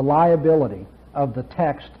about the reliability of the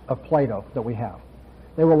text of Plato that we have.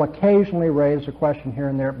 They will occasionally raise a question here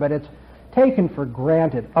and there, but it's taken for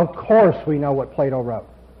granted. Of course we know what Plato wrote.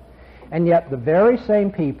 And yet the very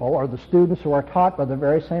same people, or the students who are taught by the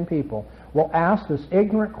very same people, will ask this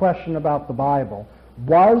ignorant question about the Bible.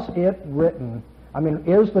 Was it written?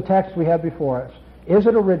 Is the text we have before us, is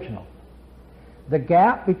it original? The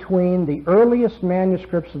gap between the earliest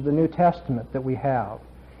manuscripts of the New Testament that we have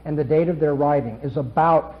and the date of their writing is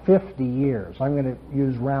about 50 years. I'm going to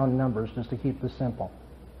use round numbers just to keep this simple.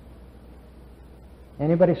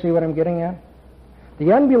 Anybody see what I'm getting at?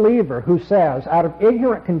 The unbeliever who says, out of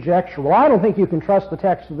ignorant conjecture, well, I don't think you can trust the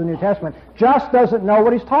text of the New Testament, just doesn't know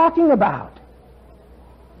what he's talking about.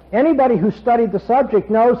 Anybody who studied the subject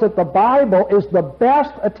knows that the Bible is the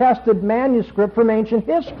best attested manuscript from ancient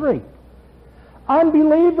history.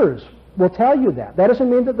 Unbelievers will tell you that. That doesn't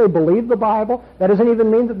mean that they believe the Bible. That doesn't even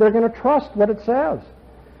mean that they're going to trust what it says.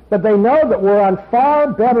 But they know that we're on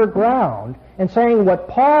far better ground in saying what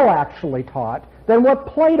Paul actually taught than what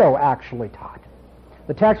Plato actually taught.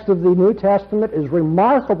 The text of the New Testament is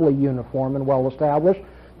remarkably uniform and well established.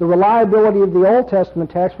 The reliability of the Old Testament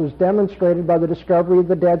text was demonstrated by the discovery of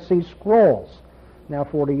the Dead Sea Scrolls, now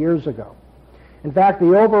 40 years ago. In fact,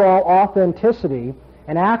 the overall authenticity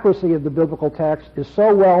and accuracy of the biblical text is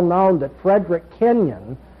so well known that Frederick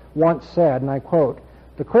Kenyon once said, and I quote,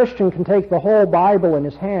 "The Christian can take the whole Bible in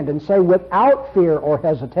his hand and say without fear or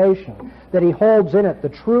hesitation that he holds in it the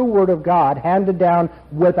true Word of God handed down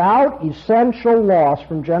without essential loss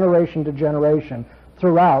from generation to generation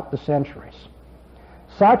throughout the centuries."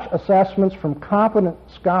 Such assessments from competent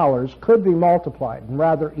scholars could be multiplied and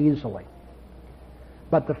rather easily.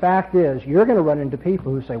 But the fact is, you're going to run into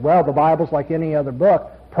people who say, well, the Bible's like any other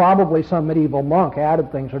book. Probably some medieval monk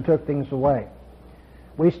added things or took things away.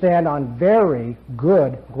 We stand on very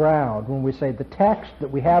good ground when we say the text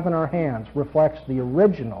that we have in our hands reflects the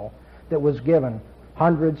original that was given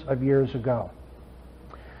hundreds of years ago.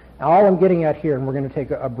 Now, all I'm getting at here, and we're going to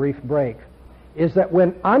take a brief break, is that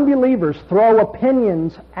when unbelievers throw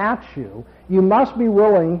opinions at you, you must be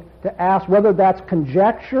willing to ask whether that's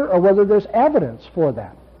conjecture or whether there's evidence for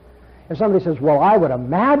that. If somebody says, well, I would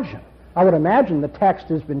imagine the text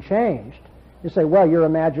has been changed, you say, well, your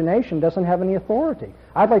imagination doesn't have any authority.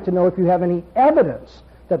 I'd like to know if you have any evidence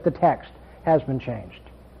that the text has been changed.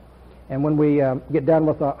 And when we get done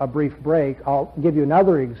with a brief break, I'll give you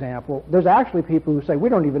another example. There's actually people who say, we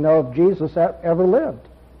don't even know if Jesus ever lived.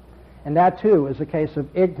 And that, too, is a case of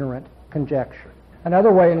ignorant conjecture.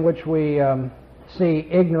 Another way in which we see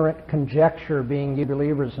ignorant conjecture being used by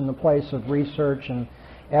believers in the place of research and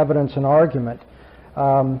evidence and argument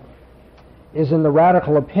is in the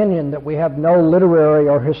radical opinion that we have no literary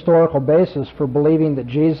or historical basis for believing that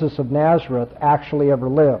Jesus of Nazareth actually ever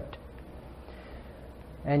lived.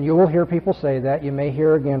 And you will hear people say that. You may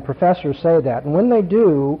hear, again, professors say that. And when they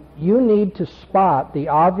do, you need to spot the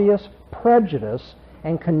obvious prejudice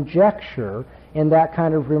and conjecture in that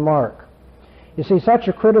kind of remark. You see, such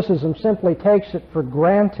a criticism simply takes it for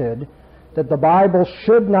granted that the Bible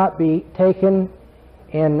should not be taken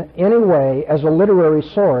in any way as a literary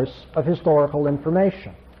source of historical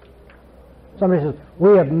information. Somebody says,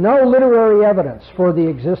 we have no literary evidence for the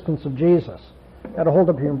existence of Jesus. You've got to hold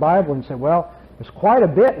up your Bible and say, well, there's quite a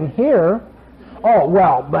bit in here. Oh,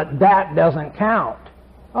 well, but that doesn't count.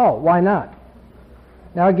 Oh, why not?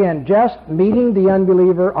 Now again, just meeting the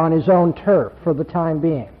unbeliever on his own turf for the time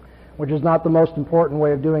being, which is not the most important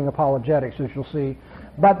way of doing apologetics, as you'll see.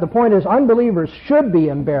 But the point is, unbelievers should be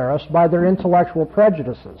embarrassed by their intellectual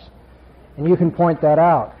prejudices. And you can point that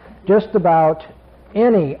out. Just about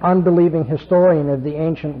any unbelieving historian of the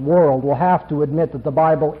ancient world will have to admit that the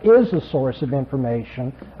Bible is a source of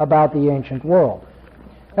information about the ancient world.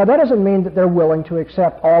 Now, that doesn't mean that they're willing to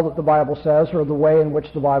accept all that the Bible says or the way in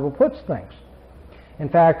which the Bible puts things. In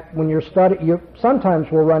fact, when you're studying, you sometimes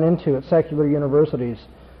will run into at secular universities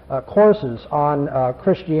courses on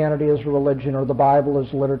Christianity as a religion or the Bible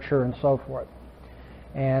as literature and so forth.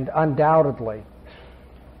 And undoubtedly,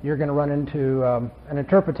 you're going to run into an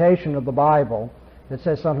interpretation of the Bible that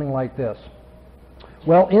says something like this.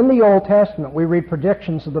 Well, in the Old Testament, we read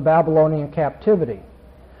predictions of the Babylonian captivity.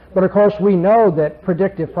 But of course, we know that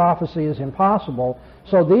predictive prophecy is impossible,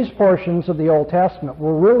 so these portions of the Old Testament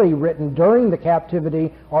were really written during the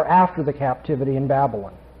captivity or after the captivity in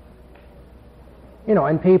Babylon. You know,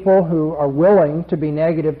 and people who are willing to be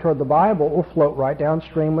negative toward the Bible will float right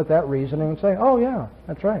downstream with that reasoning and say, oh yeah,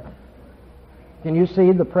 that's right. Can you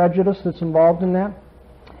see the prejudice that's involved in that?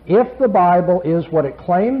 If the Bible is what it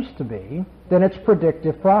claims to be, then it's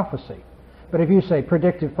predictive prophecy. But if you say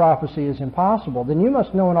predictive prophecy is impossible, then you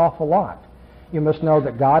must know an awful lot. You must know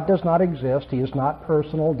that God does not exist, He is not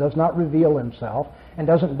personal, does not reveal Himself, and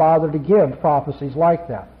doesn't bother to give prophecies like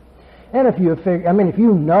that. And if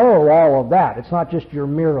you know all of that, it's not just your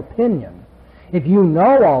mere opinion. If you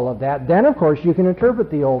know all of that, then of course you can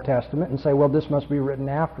interpret the Old Testament and say, well, this must be written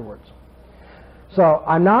afterwards. So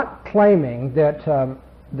I'm not claiming that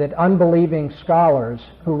that unbelieving scholars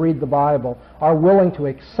who read the Bible are willing to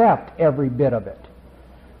accept every bit of it.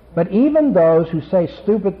 But even those who say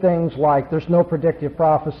stupid things like there's no predictive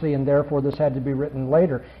prophecy and therefore this had to be written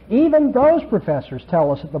later, even those professors tell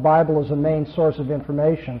us that the Bible is a main source of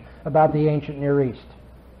information about the ancient Near East.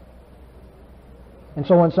 And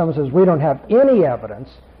so when someone says we don't have any evidence,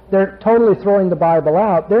 they're totally throwing the Bible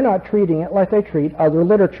out. They're not treating it like they treat other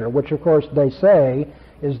literature, which of course they say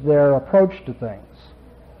is their approach to things.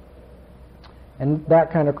 And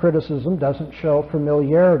that kind of criticism doesn't show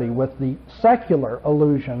familiarity with the secular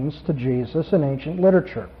allusions to Jesus in ancient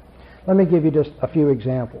literature. Let me give you just a few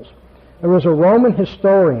examples. There was a Roman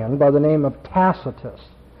historian by the name of Tacitus.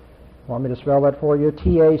 Want me to spell that for you?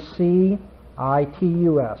 Tacitus,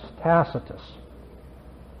 Tacitus.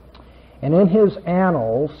 And in his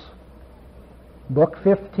Annals, Book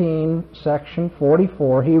 15, Section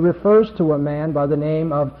 44, he refers to a man by the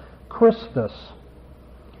name of Christus,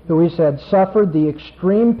 who he said suffered the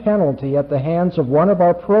extreme penalty at the hands of one of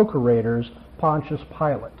our procurators, Pontius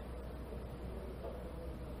Pilate.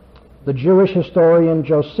 The Jewish historian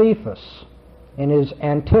Josephus, in his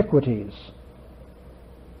Antiquities,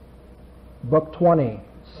 Book 20,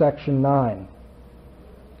 Section 9,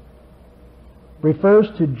 refers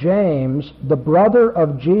to James, the brother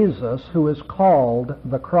of Jesus, who is called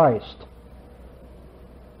the Christ.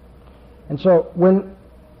 And so when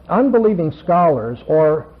unbelieving scholars,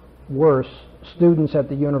 or worse, students at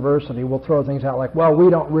the university will throw things out like, well, we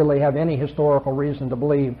don't really have any historical reason to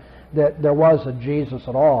believe that there was a Jesus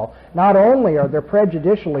at all. Not only are they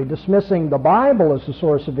prejudicially dismissing the Bible as a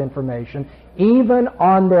source of information, even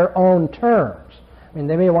on their own terms. I mean,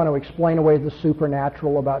 they may want to explain away the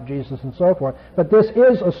supernatural about Jesus and so forth, but this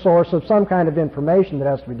is a source of some kind of information that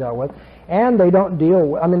has to be dealt with, and they don't deal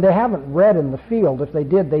with, they haven't read in the field. If they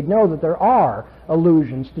did, they'd know that there are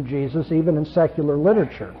allusions to Jesus even in secular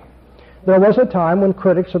literature. There was a time when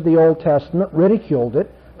critics of the Old Testament ridiculed it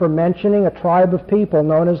for mentioning a tribe of people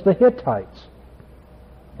known as the Hittites.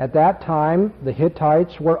 At that time, the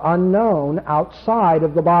Hittites were unknown outside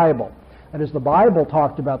of the Bible. That is, the Bible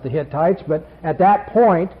talked about the Hittites, but at that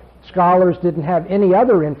point, scholars didn't have any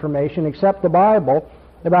other information except the Bible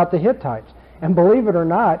about the Hittites. And believe it or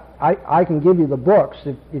not, I can give you the books.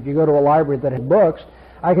 If you go to a library that has books,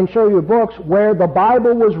 I can show you books where the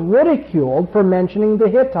Bible was ridiculed for mentioning the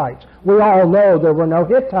Hittites. We all know there were no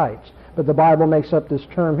Hittites, but the Bible makes up this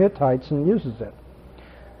term Hittites and uses it.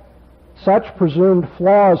 Such presumed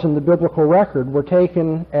flaws in the biblical record were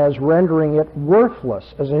taken as rendering it worthless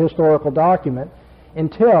as a historical document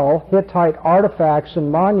until Hittite artifacts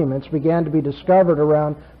and monuments began to be discovered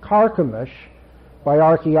around Carchemish by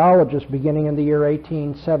archaeologists beginning in the year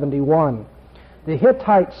 1871. The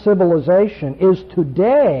Hittite civilization is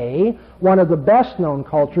today one of the best-known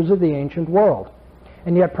cultures of the ancient world.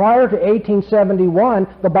 And yet prior to 1871,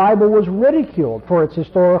 the Bible was ridiculed for its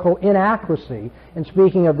historical inaccuracy in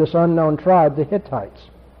speaking of this unknown tribe, the Hittites.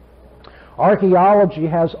 Archaeology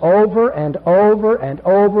has over and over and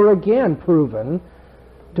over again proven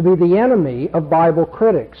to be the enemy of Bible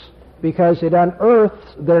critics because it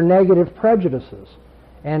unearths their negative prejudices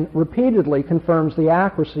and repeatedly confirms the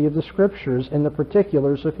accuracy of the Scriptures in the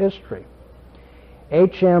particulars of history.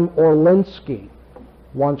 H.M. Orlinsky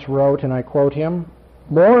once wrote, and I quote him,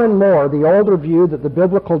 "More and more, the older view that the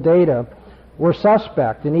biblical data were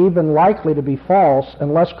suspect and even likely to be false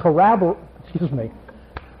unless corroborated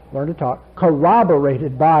learn to talk,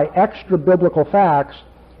 corroborated by extra-biblical facts,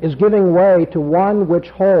 is giving way to one which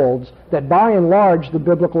holds that by and large the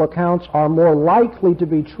biblical accounts are more likely to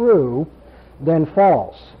be true than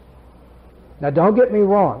false. Now don't get me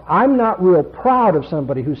wrong, I'm not real proud of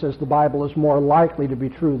somebody who says the Bible is more likely to be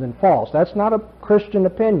true than false. That's not a Christian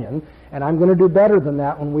opinion, and I'm going to do better than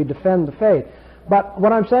that when we defend the faith. But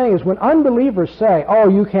what I'm saying is when unbelievers say, oh,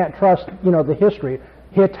 you can't trust, the history,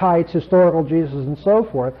 Hittites, historical Jesus, and so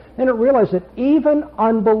forth, then it realizes that even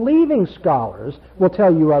unbelieving scholars will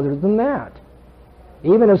tell you other than that.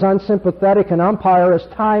 Even as unsympathetic an umpire as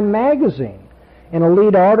Time magazine, in a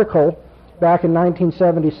lead article back in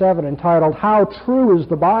 1977 entitled, How True is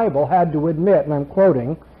the Bible, had to admit, and I'm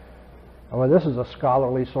quoting, well, this is a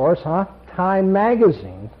scholarly source, huh? Time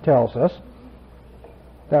magazine tells us,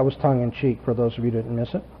 that was tongue-in-cheek for those of you who didn't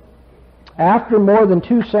miss it, after more than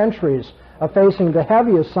 2 centuries of facing the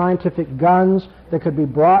heaviest scientific guns that could be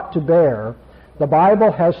brought to bear, the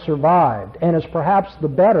Bible has survived and is perhaps the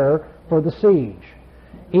better for the siege.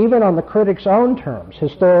 Even on the critic's own terms,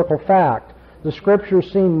 historical fact, the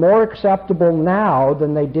Scriptures seem more acceptable now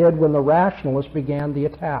than they did when the rationalists began the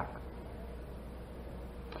attack.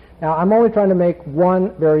 Now, I'm only trying to make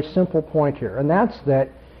one very simple point here, and that's that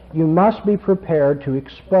you must be prepared to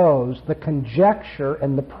expose the conjecture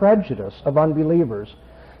and the prejudice of unbelievers.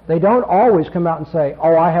 They don't always come out and say,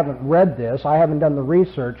 oh, I haven't read this, I haven't done the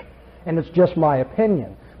research, and it's just my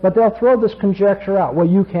opinion. But they'll throw this conjecture out. Well,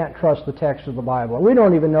 you can't trust the text of the Bible. We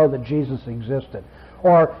don't even know that Jesus existed.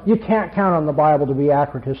 Or you can't count on the Bible to be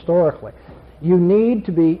accurate historically. You need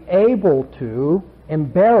to be able to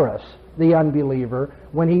embarrass the unbeliever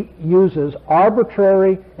when he uses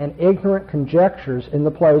arbitrary and ignorant conjectures in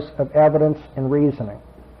the place of evidence and reasoning.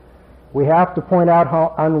 We have to point out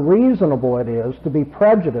how unreasonable it is to be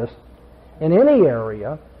prejudiced in any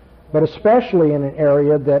area, but especially in an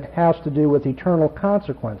area that has to do with eternal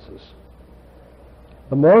consequences.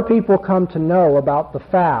 The more people come to know about the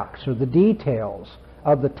facts or the details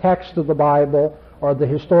of the text of the Bible or the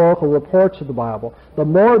historical reports of the Bible, the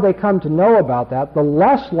more they come to know about that, the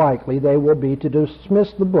less likely they will be to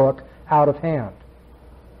dismiss the book out of hand.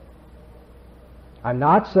 I'm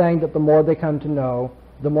not saying that the more they come to know,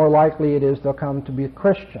 the more likely it is they'll come to be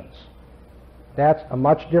Christians. That's a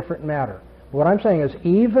much different matter. What I'm saying is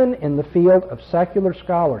even in the field of secular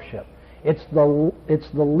scholarship, it's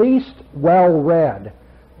the least well-read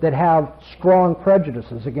that have strong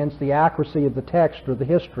prejudices against the accuracy of the text or the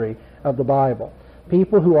history of the Bible.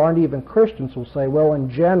 People who aren't even Christians will say, well, in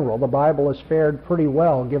general, the Bible has fared pretty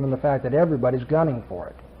well given the fact that everybody's gunning for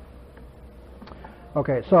it.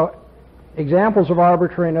 Okay, so examples of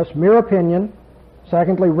arbitrariness, mere opinion.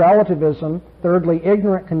 Secondly, relativism. Thirdly,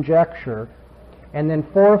 ignorant conjecture. And then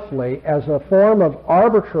fourthly, as a form of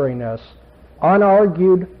arbitrariness,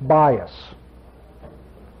 unargued bias.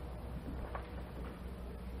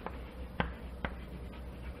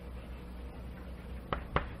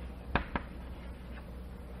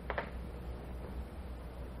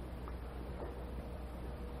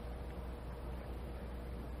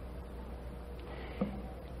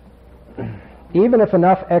 Even if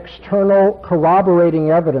enough external corroborating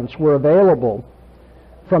evidence were available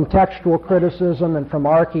from textual criticism and from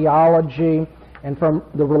archaeology and from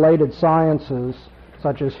the related sciences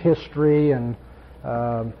such as history and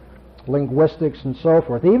linguistics and so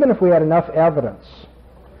forth, even if we had enough evidence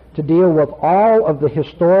to deal with all of the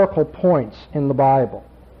historical points in the Bible,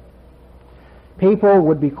 people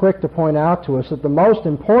would be quick to point out to us that the most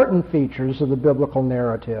important features of the biblical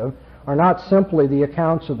narrative are not simply the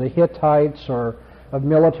accounts of the Hittites or of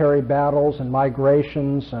military battles and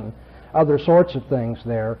migrations and other sorts of things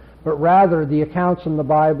there, but rather the accounts in the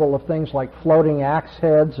Bible of things like floating axe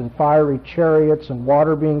heads and fiery chariots and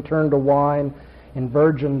water being turned to wine and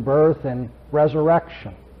virgin birth and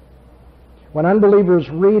resurrection. When unbelievers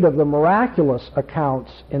read of the miraculous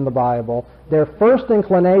accounts in the Bible, their first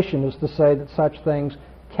inclination is to say that such things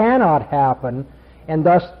cannot happen, and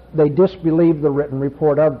thus they disbelieve the written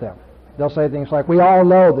report of them. They'll say things like, we all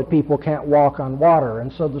know that people can't walk on water,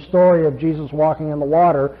 and so the story of Jesus walking in the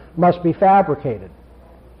water must be fabricated.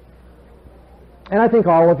 And I think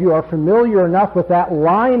all of you are familiar enough with that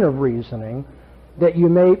line of reasoning that you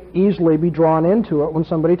may easily be drawn into it when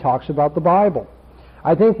somebody talks about the Bible.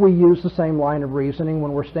 I think we use the same line of reasoning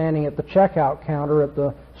when we're standing at the checkout counter at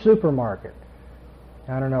the supermarket.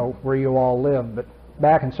 I don't know where you all live, but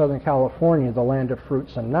back in Southern California, the land of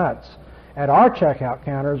fruits and nuts, at our checkout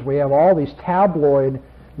counters we have all these tabloid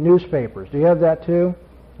newspapers. Do you have that too?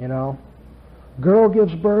 You know, girl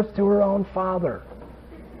gives birth to her own father.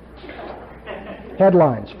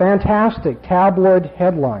 Headlines, fantastic tabloid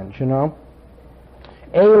headlines, you know.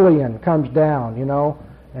 alien comes down,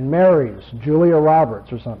 and marries Julia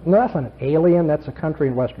Roberts or something. No, that's not an alien. That's a country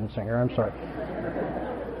and western singer. I'm sorry.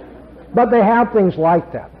 But they have things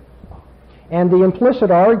like that. And the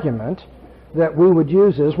implicit argument that we would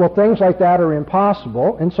use is, well, things like that are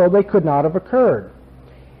impossible, and so they could not have occurred.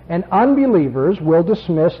 And unbelievers will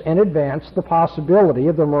dismiss in advance the possibility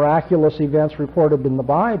of the miraculous events reported in the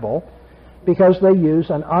Bible because they use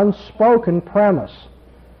an unspoken premise.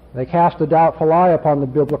 They cast a doubtful eye upon the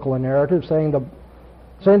biblical narrative, saying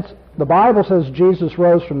since the Bible says Jesus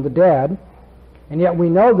rose from the dead, and yet we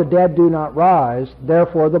know the dead do not rise,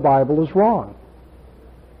 therefore the Bible is wrong.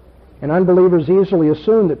 And unbelievers easily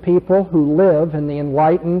assume that people who live in the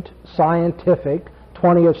enlightened, scientific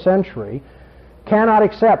 20th century cannot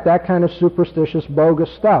accept that kind of superstitious,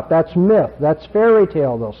 bogus stuff. That's myth. That's fairy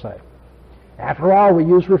tale, they'll say. After all, we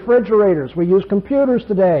use refrigerators. We use computers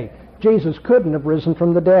today. Jesus couldn't have risen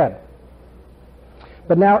from the dead.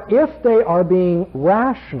 But now, if they are being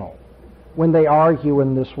rational when they argue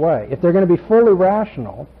in this way, if they're going to be fully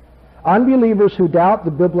rational, unbelievers who doubt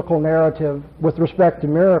the biblical narrative with respect to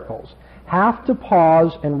miracles have to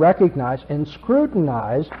pause and recognize and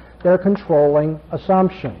scrutinize their controlling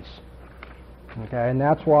assumptions. Okay, and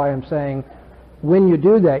that's why I'm saying when you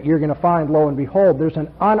do that, you're going to find, lo and behold, there's an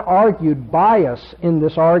unargued bias in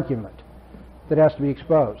this argument that has to be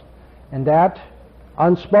exposed. And that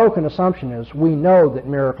unspoken assumption is, we know that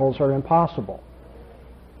miracles are impossible.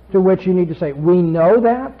 To which you need to say, we know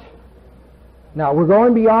that? Now, we're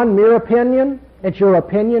going beyond mere opinion. It's your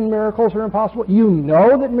opinion miracles are impossible. You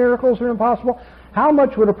know that miracles are impossible. How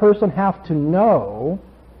much would a person have to know?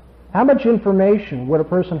 How much information would a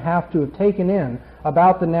person have to have taken in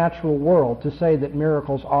about the natural world to say that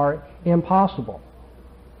miracles are impossible?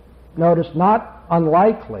 Notice, not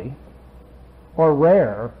unlikely or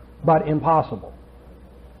rare, but impossible.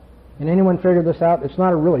 Can anyone figure this out? It's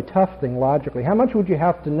not a really tough thing logically. How much would you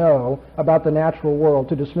have to know about the natural world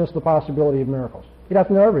to dismiss the possibility of miracles? You'd have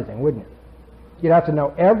to know everything, wouldn't you? You'd have to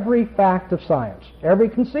know every fact of science, every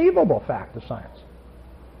conceivable fact of science.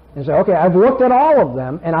 And say, okay, I've looked at all of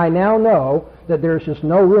them, and I now know that there's just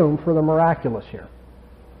no room for the miraculous here.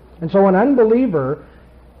 And so an unbeliever,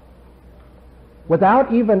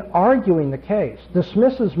 without even arguing the case,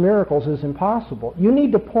 dismisses miracles as impossible. You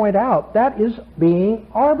need to point out that is being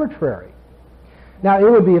arbitrary. Now,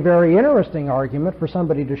 it would be a very interesting argument for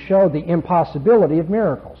somebody to show the impossibility of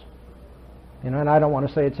miracles. And I don't want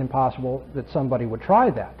to say it's impossible that somebody would try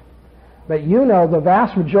that. But the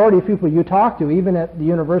vast majority of people you talk to, even at the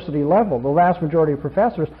university level, the vast majority of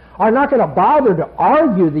professors, are not going to bother to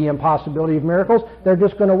argue the impossibility of miracles. They're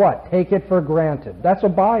just going to what? Take it for granted. That's a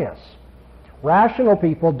bias. Rational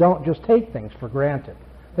people don't just take things for granted.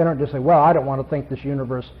 They don't just say, well, I don't want to think this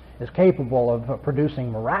universe is capable of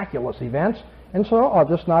producing miraculous events, and so I'll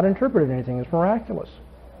just not interpret anything as miraculous.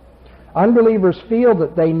 Unbelievers feel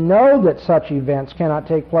that they know that such events cannot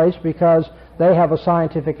take place because they have a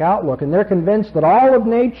scientific outlook, and they're convinced that all of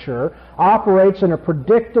nature operates in a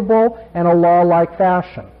predictable and a law-like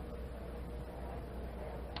fashion.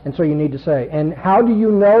 And so you need to say, and how do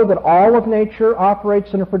you know that all of nature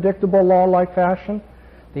operates in a predictable law-like fashion?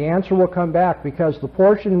 The answer will come back, because the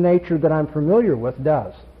portion of nature that I'm familiar with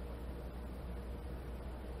does.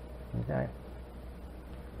 Okay.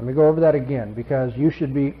 Let me go over that again, because you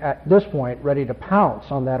should be, at this point, ready to pounce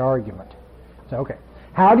on that argument. So, okay.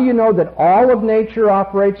 How do you know that all of nature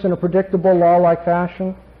operates in a predictable law-like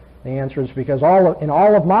fashion? The answer is because in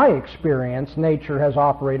all of my experience, nature has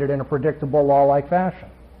operated in a predictable law-like fashion.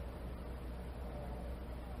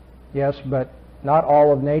 Yes, but not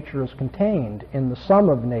all of nature is contained in the sum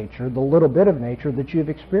of nature, the little bit of nature that you've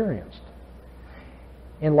experienced.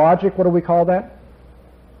 In logic, what do we call that?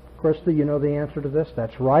 Krista, you know the answer to this?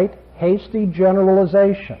 That's right. Hasty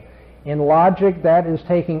generalization. In logic, that is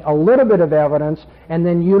taking a little bit of evidence and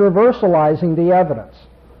then universalizing the evidence.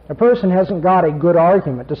 A person hasn't got a good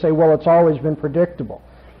argument to say, well, it's always been predictable.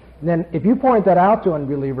 And then if you point that out to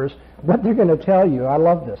unbelievers, what they're going to tell you, I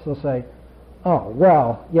love this, they'll say, oh,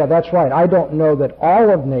 well, yeah, that's right. I don't know that all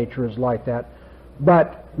of nature is like that,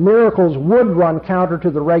 but miracles would run counter to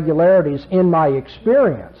the regularities in my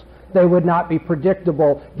experience. They would not be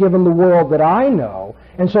predictable given the world that I know,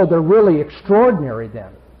 and so they're really extraordinary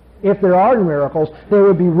then. If there are miracles, they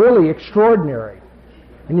would be really extraordinary.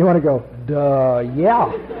 And you want to go, duh,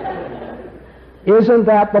 yeah. Isn't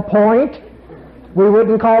that the point? We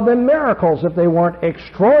wouldn't call them miracles if they weren't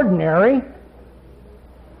extraordinary.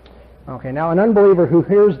 Okay, now an unbeliever who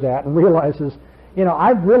hears that and realizes,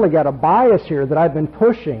 I've really got a bias here that I've been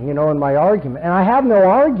pushing, in my argument. And I have no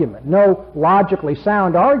argument, no logically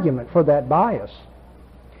sound argument for that bias.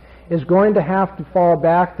 is going to have to fall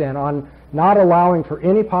back then on not allowing for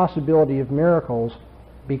any possibility of miracles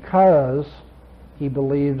because he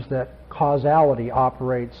believes that causality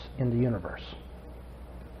operates in the universe.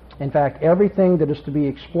 In fact, everything that is to be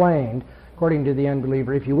explained, according to the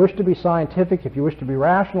unbeliever, if you wish to be scientific, if you wish to be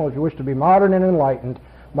rational, if you wish to be modern and enlightened,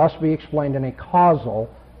 must be explained in a causal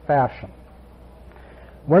fashion.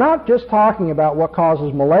 We're not just talking about what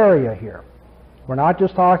causes malaria here. We're not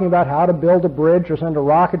just talking about how to build a bridge or send a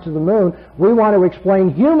rocket to the moon. We want to explain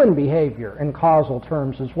human behavior in causal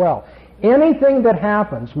terms as well. Anything that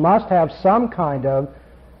happens must have some kind of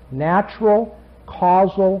natural,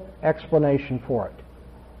 causal explanation for it.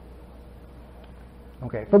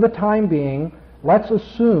 Okay, for the time being, let's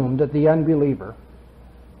assume that the unbeliever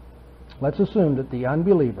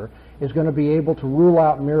is going to be able to rule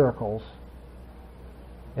out miracles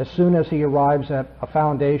as soon as he arrives at a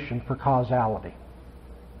foundation for causality.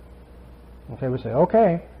 Okay, we say,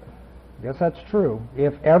 okay, I guess that's true.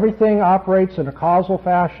 If everything operates in a causal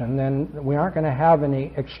fashion, then we aren't going to have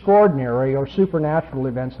any extraordinary or supernatural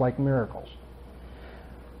events like miracles.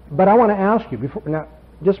 But I want to ask you,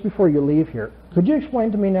 just before you leave here, could you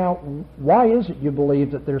explain to me now, why is it you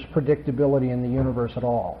believe that there's predictability in the universe at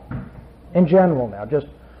all? In general now, just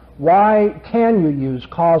why can you use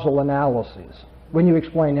causal analyses when you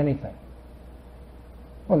explain anything?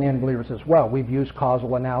 Well, the unbeliever says, well, we've used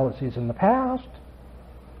causal analyses in the past.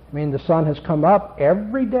 I mean, the sun has come up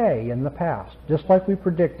every day in the past, just like we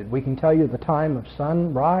predicted. We can tell you the time of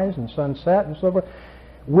sunrise and sunset and so forth.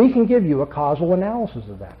 We can give you a causal analysis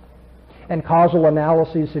of that. And causal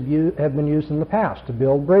analyses have been used in the past to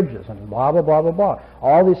build bridges and blah, blah, blah, blah, blah.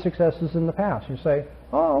 All these successes in the past. You say,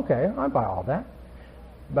 oh, okay, I buy all that.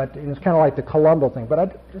 But it's kind of like the Columbo thing.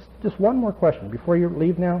 But just one more question before you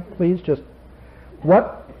leave now, please. Just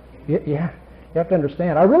what? Yeah, you have to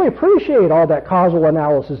understand. I really appreciate all that causal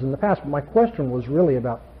analysis in the past, but my question was really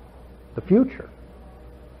about the future.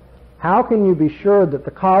 How can you be sure that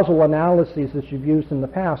the causal analyses that you've used in the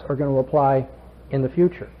past are going to apply in the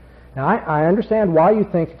future? Now, I understand why you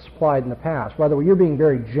think it's applied in the past. By the way, you're being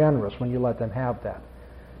very generous when you let them have that.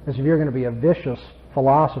 Because if you're going to be a vicious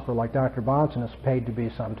philosopher like Dr. Bahnsen is paid to be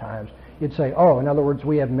sometimes, you'd say, oh, in other words,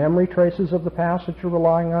 we have memory traces of the past that you're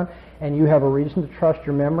relying on, and you have a reason to trust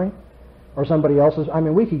your memory? Or somebody else's? I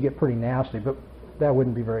mean, we could get pretty nasty, but that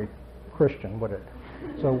wouldn't be very Christian, would it?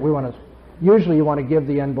 So we want to, usually you want to give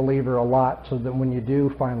the unbeliever a lot so that when you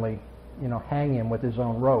do finally, hang him with his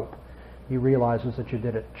own rope, he realizes that you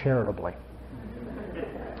did it charitably.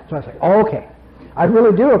 So I say, okay, I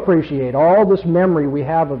really do appreciate all this memory we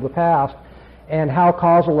have of the past and how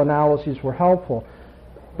causal analyses were helpful.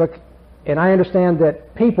 And I understand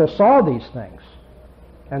that people saw these things,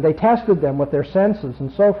 and they tested them with their senses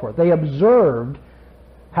and so forth. They observed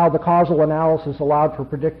how the causal analysis allowed for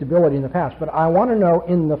predictability in the past. But I want to know,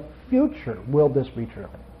 in the future, will this be true?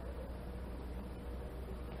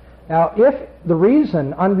 Now, if the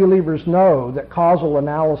reason unbelievers know that causal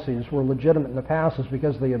analyses were legitimate in the past is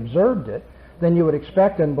because they observed it, then you would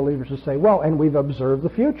expect unbelievers to say, well, and we've observed the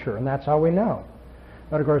future, and that's how we know.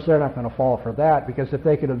 But of course, they're not going to fall for that, because if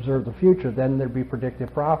they could observe the future, then there'd be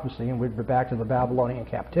predictive prophecy, and we'd be back to the Babylonian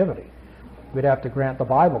captivity. We'd have to grant the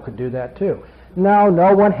Bible could do that too. No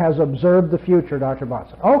one has observed the future, Dr.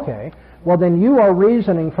 Bahnsen. Okay, well then you are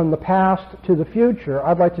reasoning from the past to the future.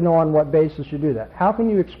 I'd like to know on what basis you do that. How can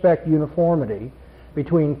you expect uniformity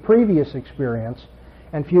between previous experience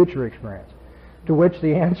and future experience? To which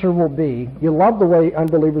the answer will be, you love the way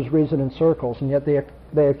unbelievers reason in circles, and yet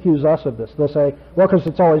they accuse us of this. They'll say, well, because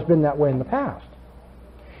it's always been that way in the past.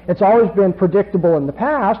 It's always been predictable in the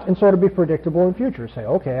past, and so it'll be predictable in the future. Say,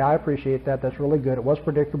 okay, I appreciate that. That's really good. It was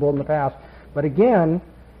predictable in the past. But again,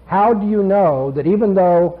 how do you know that even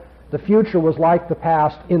though the future was like the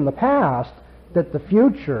past in the past, that the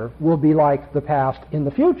future will be like the past in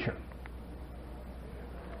the future?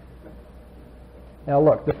 Now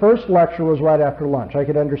look, the first lecture was right after lunch. I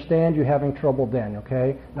could understand you having trouble then,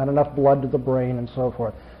 okay? Not enough blood to the brain and so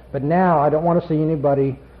forth. But now I don't want to see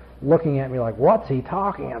anybody looking at me like, what's he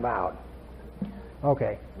talking about?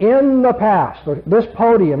 Okay, in the past, this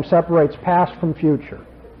podium separates past from future,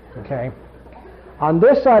 okay? On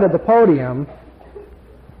this side of the podium,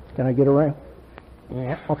 can I get a ring?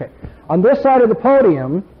 Yeah, okay. On this side of the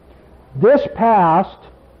podium, this past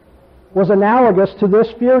was analogous to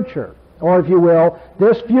this future. Or if you will,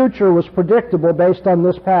 this future was predictable based on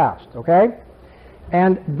this past, okay?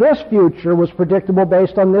 And this future was predictable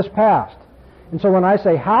based on this past. And so when I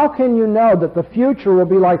say, how can you know that the future will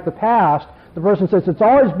be like the past? The person says, it's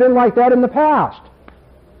always been like that in the past.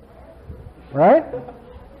 Right?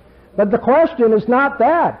 But the question is not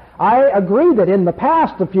that. I agree that in the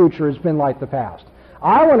past the future has been like the past.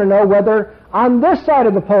 I want to know whether on this side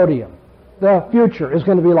of the podium the future is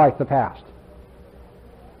going to be like the past.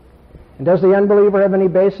 And does the unbeliever have any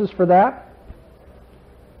basis for that?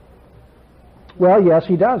 Well, yes,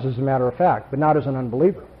 he does, as a matter of fact, but not as an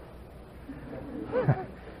unbeliever.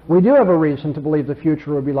 We do have a reason to believe the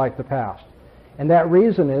future will be like the past. And that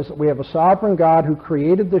reason is that we have a sovereign God who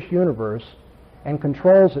created this universe and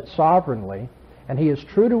controls it sovereignly, and he is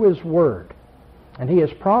true to his word. And he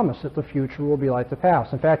has promised that the future will be like the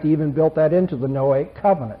past. In fact, he even built that into the Noahic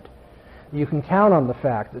covenant. You can count on the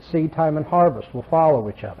fact that seed time and harvest will follow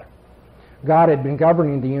each other. God had been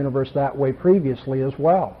governing the universe that way previously as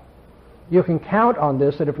well. You can count on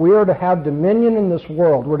this, that if we are to have dominion in this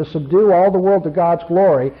world, we're to subdue all the world to God's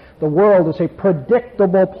glory, the world is a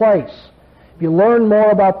predictable place. If you learn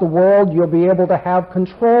more about the world, you'll be able to have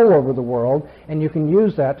control over the world, and you can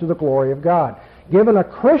use that to the glory of God. Given a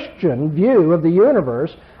Christian view of the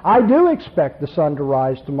universe, I do expect the sun to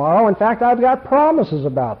rise tomorrow. In fact, I've got promises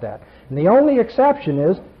about that. And the only exception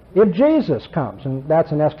is if Jesus comes, and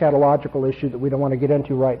that's an eschatological issue that we don't want to get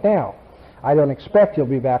into right now. I don't expect he'll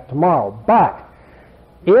be back tomorrow. But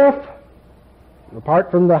if, apart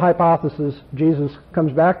from the hypothesis Jesus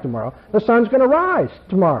comes back tomorrow, the sun's going to rise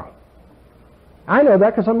tomorrow. I know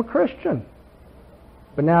that because I'm a Christian.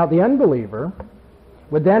 But now the unbeliever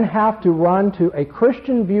would then have to run to a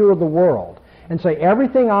Christian view of the world and say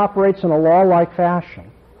everything operates in a law-like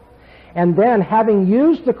fashion. And then, having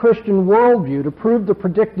used the Christian worldview to prove the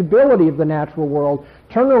predictability of the natural world,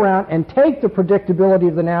 turn around and take the predictability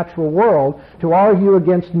of the natural world to argue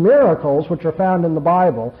against miracles which are found in the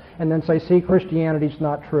Bible, and then say, see, Christianity's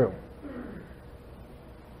not true.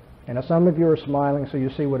 And now some of you are smiling, so you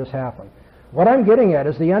see what has happened. What I'm getting at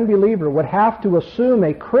is the unbeliever would have to assume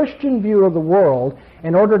a Christian view of the world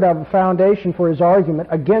in order to have a foundation for his argument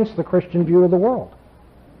against the Christian view of the world.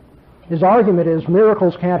 His argument is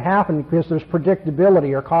miracles can't happen because there's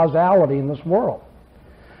predictability or causality in this world.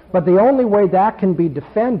 But the only way that can be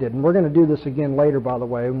defended, and we're going to do this again later, by the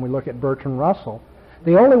way, when we look at Bertrand Russell,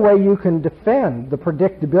 the only way you can defend the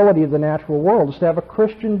predictability of the natural world is to have a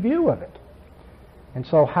Christian view of it. And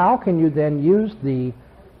so how can you then use the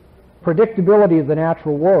predictability of the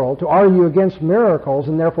natural world to argue against miracles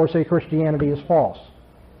and therefore say Christianity is false?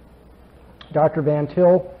 Dr. Van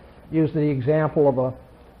Til used the example of a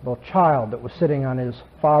child that was sitting on his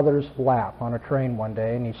father's lap on a train one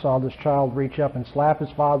day, and he saw this child reach up and slap his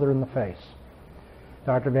father in the face.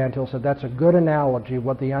 Dr. Van Til said that's a good analogy of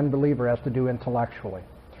what the unbeliever has to do intellectually.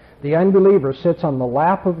 The unbeliever sits on the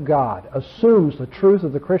lap of God, assumes the truth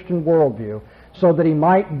of the Christian worldview, so that he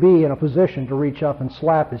might be in a position to reach up and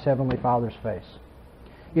slap his Heavenly Father's face.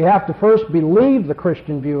 You have to first believe the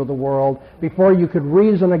Christian view of the world before you could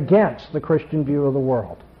reason against the Christian view of the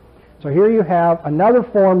world. So here you have another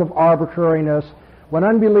form of arbitrariness when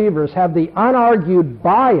unbelievers have the unargued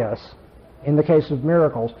bias, in the case of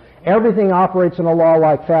miracles, everything operates in a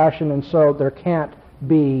law-like fashion, and so there can't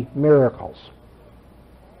be miracles.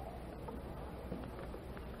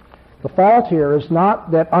 The fault here is not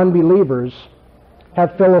that unbelievers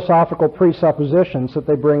have philosophical presuppositions that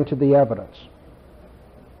they bring to the evidence.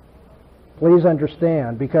 Please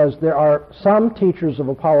understand, because there are some teachers of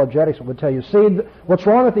apologetics that would tell you, see, what's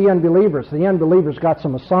wrong with the unbelievers? The unbelievers got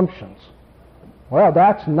some assumptions. Well,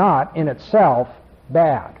 that's not in itself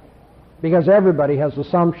bad, because everybody has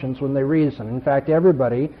assumptions when they reason. In fact,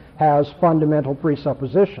 everybody has fundamental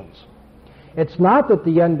presuppositions. It's not that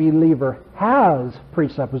the unbeliever has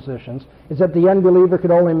presuppositions, it's that the unbeliever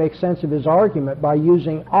could only make sense of his argument by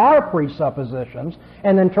using our presuppositions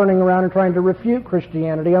and then turning around and trying to refute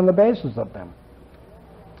Christianity on the basis of them.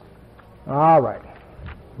 All right.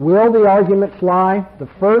 Will the argument fly? The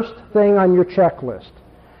first thing on your checklist,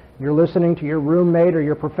 you're listening to your roommate or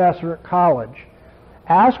your professor at college,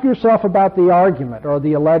 ask yourself about the argument or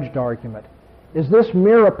the alleged argument. Is this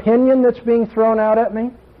mere opinion that's being thrown out at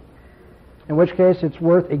me? In which case it's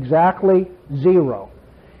worth exactly 0.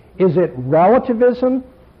 Is it relativism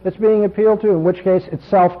that's being appealed to? In which case it's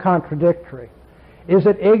self-contradictory. Is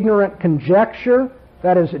it ignorant conjecture?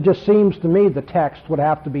 That is, it just seems to me the text would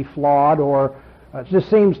have to be flawed, or it just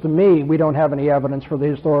seems to me we don't have any evidence for the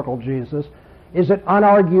historical Jesus. Is it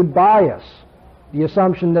unargued bias? The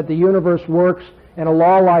assumption that the universe works in a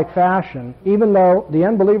law-like fashion, even though the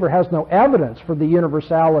unbeliever has no evidence for the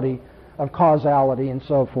universality of causality and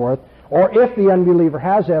so forth. Or if the unbeliever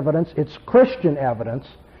has evidence, it's Christian evidence,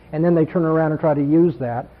 and then they turn around and try to use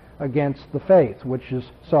that against the faith, which is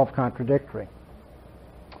self-contradictory.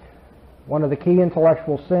 One of the key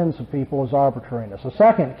intellectual sins of people is arbitrariness. The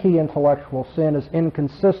second key intellectual sin is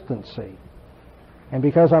inconsistency. And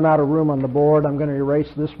because I'm out of room on the board, I'm going to erase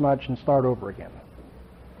this much and start over again.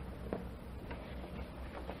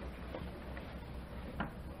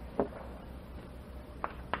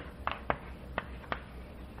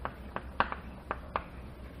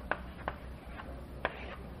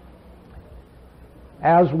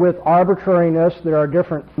 As with arbitrariness, there are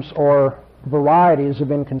different or varieties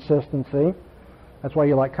of inconsistency. That's why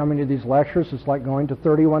you like coming to these lectures. It's like going to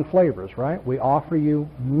 31 flavors, right? We offer you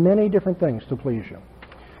many different things to please you.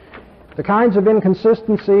 The kinds of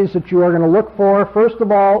inconsistencies that you are going to look for, first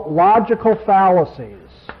of all, logical fallacies.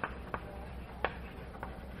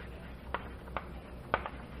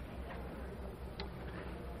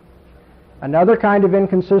 Another kind of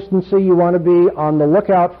inconsistency you want to be on the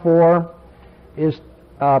lookout for is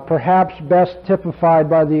perhaps best typified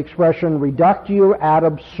by the expression reductio ad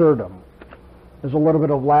absurdum. There's a little bit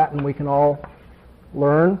of Latin we can all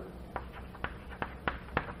learn.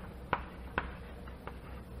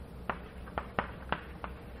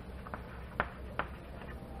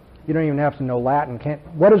 You don't even have to know Latin.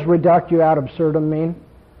 What does reductio ad absurdum mean?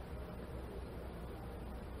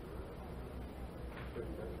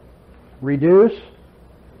 Reduce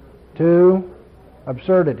to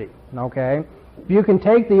absurdity. Okay? If you can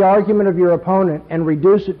take the argument of your opponent and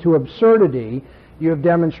reduce it to absurdity, you have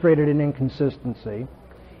demonstrated an inconsistency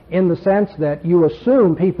in the sense that you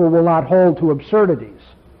assume people will not hold to absurdities.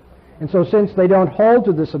 And so since they don't hold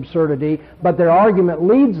to this absurdity, but their argument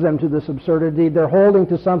leads them to this absurdity, they're holding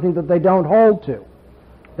to something that they don't hold to.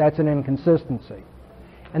 That's an inconsistency.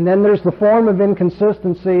 And then there's the form of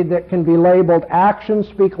inconsistency that can be labeled actions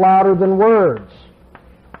speak louder than words.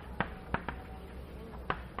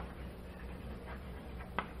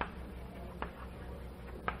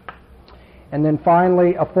 And then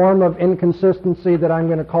finally, a form of inconsistency that I'm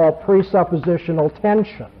going to call presuppositional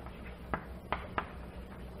tension.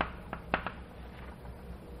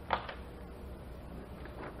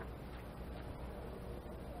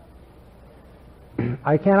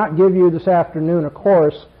 I cannot give you this afternoon a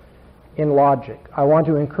course in logic. I want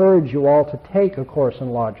to encourage you all to take a course in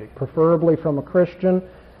logic, preferably from a Christian,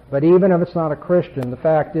 but even if it's not a Christian, the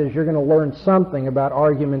fact is you're going to learn something about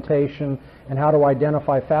argumentation and how to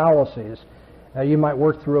identify fallacies. You might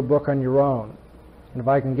work through a book on your own. And if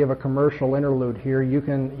I can give a commercial interlude here, you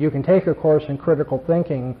can take a course in critical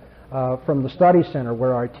thinking from the study center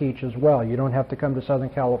where I teach as well. You don't have to come to Southern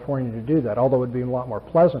California to do that, although it would be a lot more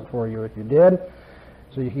pleasant for you if you did,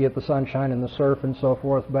 so you can get the sunshine and the surf and so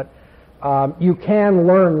forth. But you can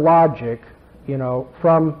learn logic,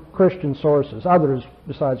 from Christian sources, others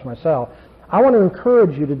besides myself. I want to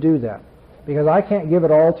encourage you to do that, because I can't give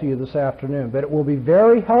it all to you this afternoon, but it will be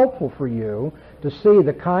very helpful for you to see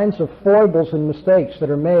the kinds of foibles and mistakes that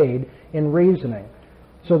are made in reasoning,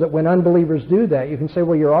 so that when unbelievers do that, you can say,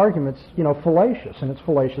 well, your argument's, fallacious, and it's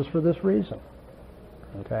fallacious for this reason.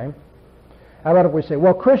 Okay? How about if we say,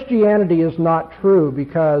 well, Christianity is not true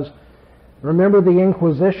because, remember the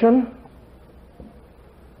Inquisition?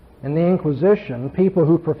 In the Inquisition, people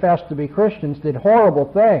who professed to be Christians did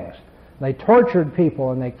horrible things. They tortured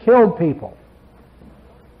people and they killed people.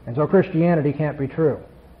 And so Christianity can't be true.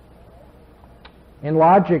 In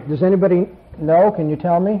logic, does anybody know? Can you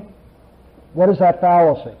tell me? What is that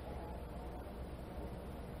fallacy?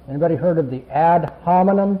 Anybody heard of the ad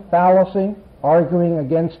hominem fallacy? Arguing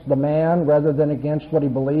against the man rather than against what he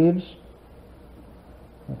believes?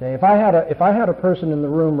 Okay, if I had a person in the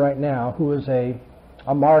room right now who is a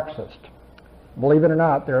Marxist, believe it or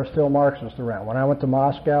not, there are still Marxists around. When I went to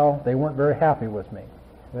Moscow, they weren't very happy with me.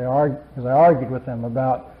 Because I argued with them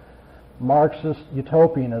about Marxist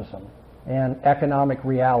utopianism and economic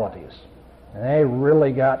realities. And they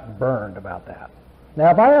really got burned about that.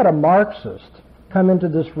 Now, if I had a Marxist come into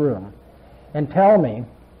this room and tell me,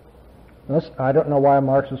 I don't know why a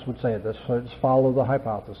Marxist would say this, so just follow the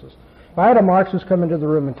hypothesis. If I had a Marxist come into the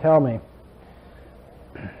room and tell me,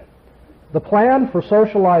 the plan for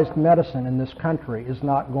socialized medicine in this country is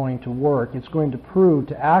not going to work. It's going to prove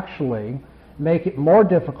to actually make it more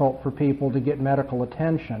difficult for people to get medical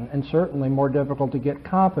attention, and certainly more difficult to get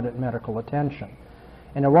competent medical attention.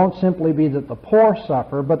 And it won't simply be that the poor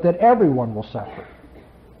suffer, but that everyone will suffer.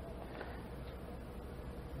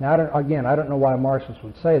 Now, I don't know why a Marxist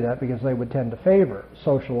would say that, because they would tend to favor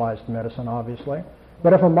socialized medicine, obviously.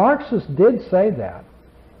 But if a Marxist did say that,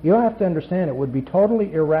 you have to understand it would be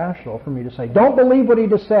totally irrational for me to say, don't believe what he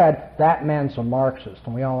just said, that man's a Marxist,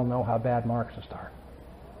 and we all know how bad Marxists are.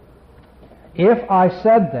 If I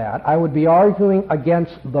said that, I would be arguing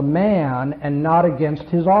against the man and not against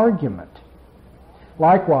his argument.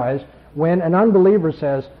 Likewise, When an unbeliever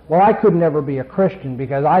says, well, I could never be a Christian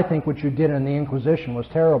because I think what you did in the Inquisition was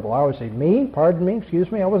terrible. I always say, me? Pardon me?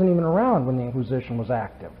 Excuse me? I wasn't even around when the Inquisition was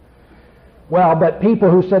active. Well, but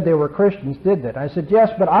people who said they were Christians did that. I said, yes,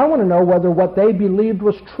 but I want to know whether what they believed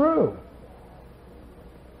was true.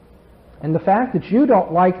 And the fact that you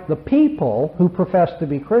don't like the people who profess to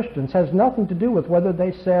be Christians has nothing to do with whether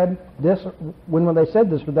they said this, when they said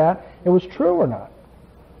this or that, it was true or not.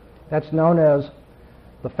 That's known as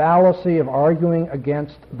the fallacy of arguing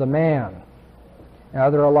against the man.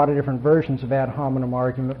 Now, there are a lot of different versions of ad hominem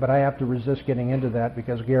argument, but I have to resist getting into that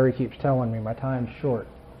because Gary keeps telling me my time's short.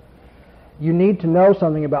 You need to know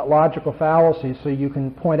something about logical fallacies so you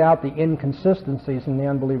can point out the inconsistencies in the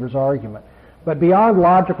unbeliever's argument. But beyond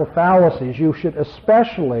logical fallacies, you should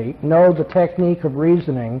especially know the technique of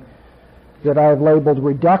reasoning that I've labeled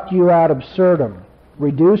reductio ad absurdum,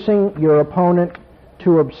 reducing your opponent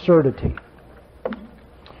to absurdity.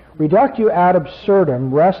 Reductio ad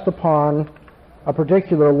absurdum rests upon a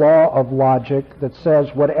particular law of logic that says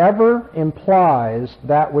whatever implies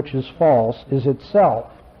that which is false is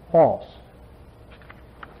itself false.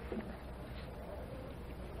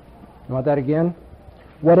 You want that again?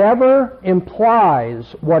 Whatever implies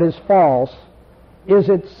what is false is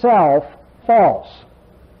itself false.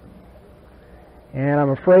 And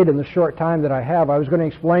I'm afraid in the short time that I have, I was going to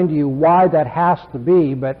explain to you why that has to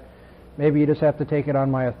be, but maybe you just have to take it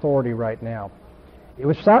on my authority right now.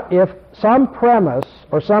 If some premise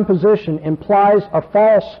or some position implies a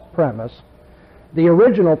false premise, the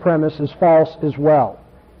original premise is false as well.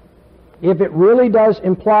 If it really does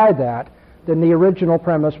imply that, then the original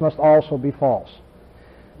premise must also be false.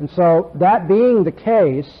 And so, that being the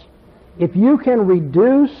case, if you can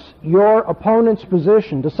reduce your opponent's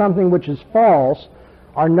position to something which is false,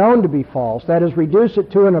 or known to be false, that is, reduce it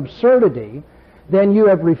to an absurdity, then you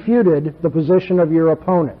have refuted the position of your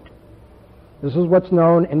opponent. This is what's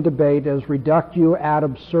known in debate as reductio ad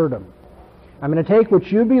absurdum. I'm going to take what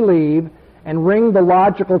you believe and ring the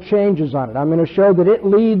logical changes on it. I'm going to show that it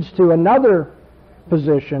leads to another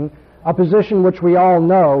position, a position which we all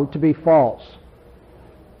know to be false.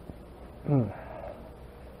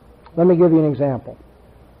 Let me give you an example.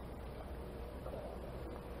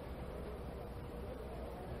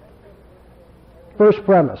 First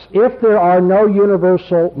premise, if there are no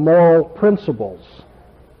universal moral principles,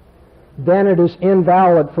 then it is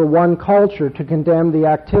invalid for one culture to condemn the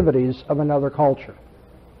activities of another culture.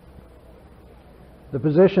 The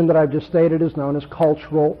position that I've just stated is known as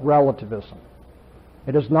cultural relativism.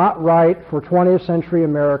 It is not right for 20th century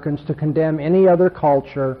Americans to condemn any other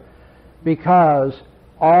culture because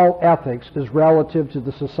all ethics is relative to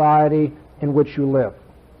the society in which you live.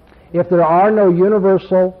 If there are no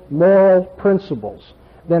universal moral principles,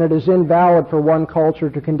 then it is invalid for one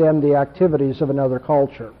culture to condemn the activities of another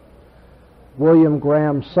culture. William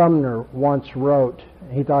Graham Sumner once wrote,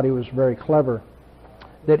 he thought he was very clever,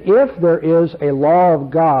 that if there is a law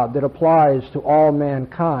of God that applies to all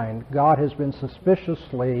mankind, God has been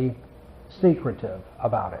suspiciously secretive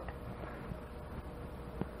about it.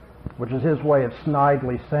 Which is his way of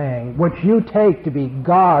snidely saying, what you take to be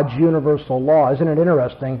God's universal law. Isn't it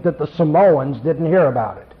interesting that the Samoans didn't hear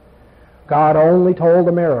about it? God only told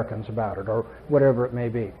Americans about it, or whatever it may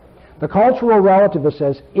be. The cultural relativist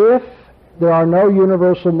says, if there are no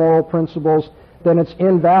universal moral principles, then it's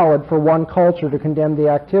invalid for one culture to condemn the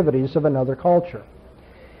activities of another culture.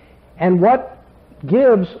 And what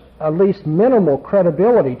gives at least minimal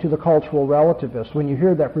credibility to the cultural relativist when you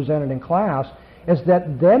hear that presented in class is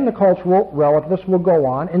that then the cultural relativists will go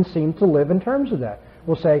on and seem to live in terms of that.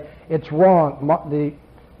 We'll say, it's wrong. The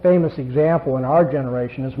famous example in our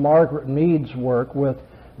generation is Margaret Mead's work with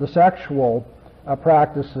the sexual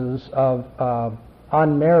practices of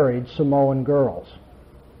unmarried Samoan girls.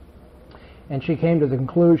 And she came to the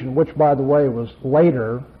conclusion, which by the way was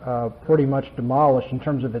later pretty much demolished in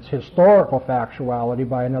terms of its historical factuality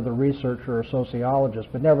by another researcher or sociologist,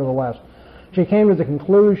 but nevertheless, she came to the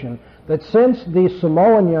conclusion that since these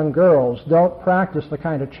Samoan young girls don't practice the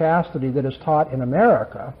kind of chastity that is taught in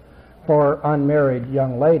America for unmarried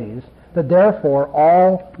young ladies, that therefore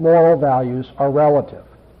all moral values are relative.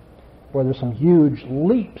 Well, there's some huge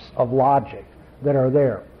leaps of logic that are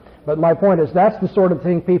there. But my point is that's the sort of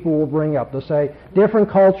thing people will bring up. They'll say different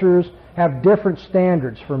cultures have different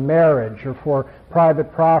standards for marriage or for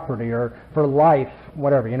private property or for life,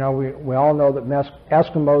 whatever. You know, we all know that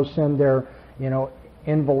Eskimos send their,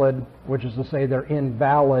 invalid, which is to say their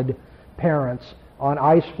invalid parents on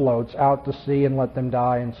ice floats out to sea and let them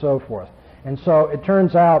die and so forth. And so it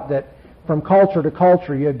turns out that from culture to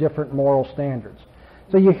culture you have different moral standards.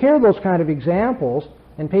 So you hear those kind of examples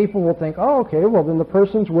And people will think, oh, okay, well then the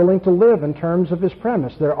person's willing to live in terms of his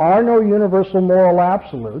premise. There are no universal moral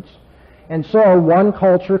absolutes, and so one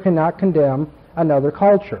culture cannot condemn another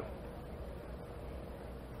culture.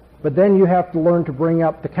 But then you have to learn to bring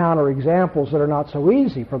up the counterexamples that are not so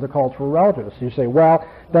easy for the cultural relativists. You say, well,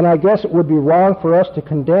 then I guess it would be wrong for us to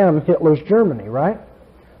condemn Hitler's Germany, right?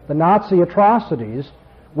 The Nazi atrocities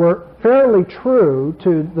were fairly true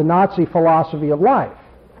to the Nazi philosophy of life.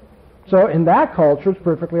 So in that culture, it's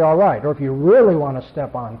perfectly all right. Or if you really want to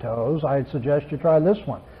step on toes, I'd suggest you try this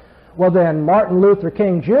one. Well, then Martin Luther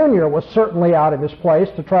King Jr. was certainly out of his place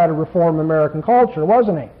to try to reform American culture,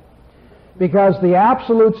 wasn't he? Because the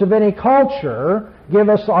absolutes of any culture give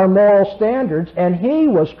us our moral standards, and he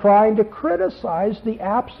was trying to criticize the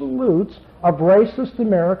absolutes of racist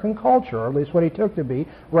American culture, or at least what he took to be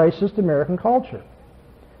racist American culture.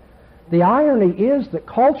 The irony is that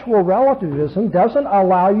cultural relativism doesn't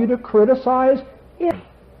allow you to criticize it.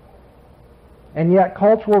 And yet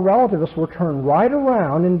cultural relativists will turn right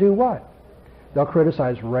around and do what? They'll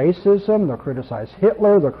criticize racism, they'll criticize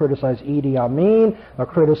Hitler, they'll criticize Idi Amin, they'll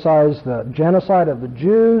criticize the genocide of the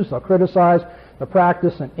Jews, they'll criticize the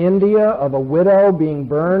practice in India of a widow being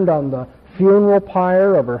burned on the funeral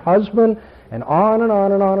pyre of her husband, and on and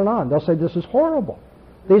on and on and on. They'll say this is horrible.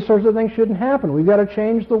 These sorts of things shouldn't happen. We've got to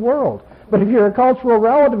change the world. But if you're a cultural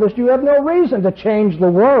relativist, you have no reason to change the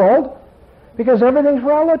world because everything's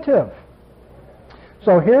relative.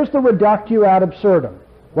 So here's the reductio ad absurdum.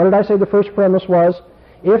 What did I say the first premise was?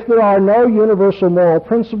 If there are no universal moral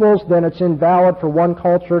principles, then it's invalid for one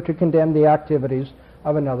culture to condemn the activities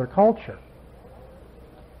of another culture.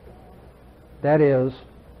 That is,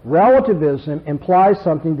 relativism implies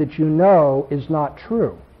something that you know is not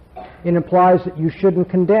true. It implies that you shouldn't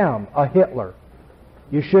condemn a Hitler.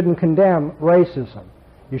 You shouldn't condemn racism.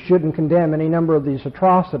 You shouldn't condemn any number of these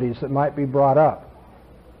atrocities that might be brought up.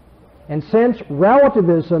 And since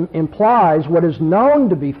relativism implies what is known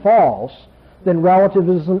to be false, then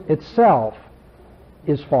relativism itself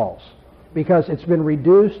is false because it's been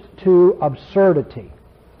reduced to absurdity.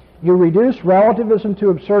 You reduce relativism to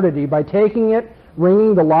absurdity by taking it,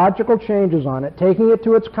 bringing the logical changes on it, taking it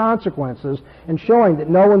to its consequences, and showing that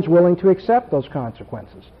no one's willing to accept those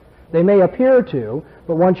consequences. They may appear to,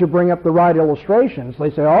 but once you bring up the right illustrations, they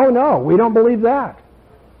say, oh no, we don't believe that.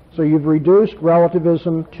 So you've reduced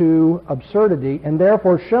relativism to absurdity and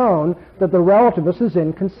therefore shown that the relativist is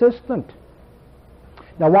inconsistent.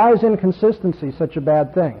 Now, why is inconsistency such a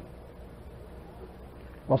bad thing?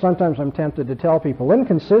 Well, sometimes I'm tempted to tell people,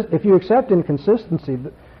 if you accept inconsistency,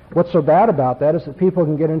 what's so bad about that is that people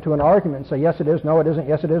can get into an argument and say, yes it is, no it isn't,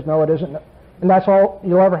 yes it is, no it isn't, and that's all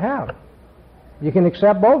you'll ever have. You can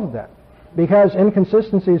accept both of them. Because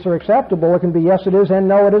inconsistencies are acceptable, it can be yes it is and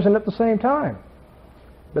no it isn't at the same time.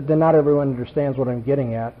 But then not everyone understands what I'm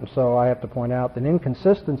getting at, and so I have to point out that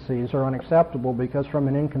inconsistencies are unacceptable because from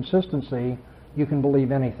an inconsistency you can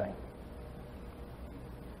believe anything.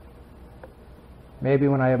 Maybe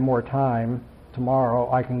when I have more time tomorrow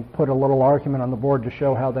I can put a little argument on the board to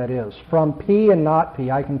show how that is. From P and not P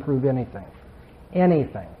I can prove anything.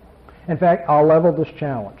 Anything. In fact, I'll level this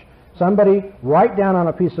challenge. Somebody write down on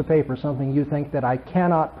a piece of paper something you think that I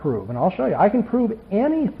cannot prove, and I'll show you. I can prove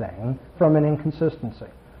anything from an inconsistency.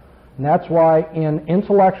 And that's why in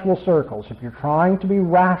intellectual circles, if you're trying to be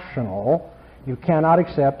rational, you cannot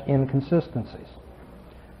accept inconsistencies.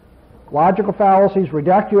 Logical fallacies,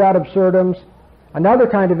 reductio ad absurdums. Another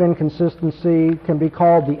kind of inconsistency can be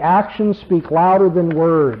called the actions speak louder than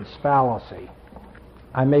words fallacy.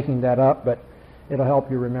 I'm making that up, but it'll help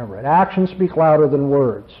you remember it. Actions speak louder than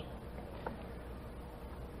words.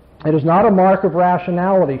 It is not a mark of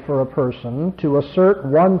rationality for a person to assert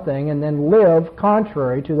one thing and then live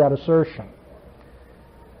contrary to that assertion.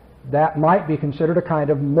 That might be considered a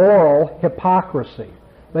kind of moral hypocrisy,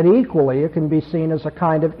 but equally it can be seen as a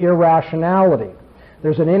kind of irrationality.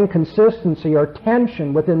 There's an inconsistency or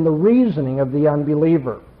tension within the reasoning of the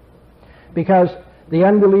unbeliever, because the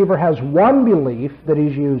unbeliever has one belief that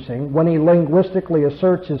he's using when he linguistically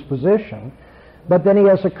asserts his position, but then he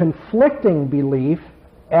has a conflicting belief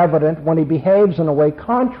evident when he behaves in a way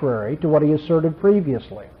contrary to what he asserted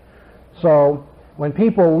previously. So when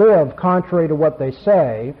people live contrary to what they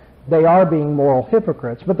say, they are being moral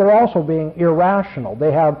hypocrites, but they're also being irrational.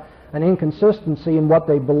 They have an inconsistency in what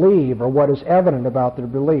they believe or what is evident about their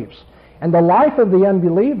beliefs. And the life of the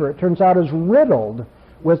unbeliever, it turns out, is riddled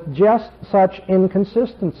with just such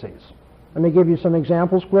inconsistencies. Let me give you some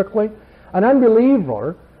examples quickly. An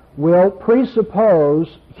unbeliever will presuppose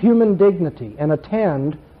human dignity and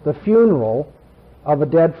attend the funeral of a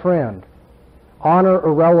dead friend, honor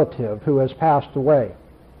a relative who has passed away.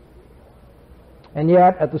 And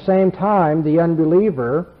yet, at the same time, the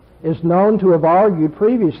unbeliever is known to have argued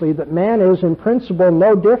previously that man is, in principle,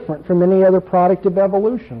 no different from any other product of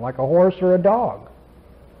evolution, like a horse or a dog.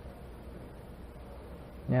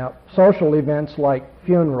 Now, social events like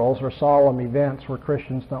funerals or solemn events where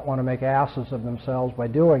Christians don't want to make asses of themselves by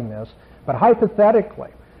doing this, but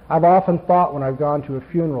hypothetically, I've often thought when I've gone to a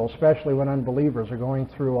funeral, especially when unbelievers are going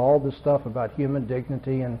through all this stuff about human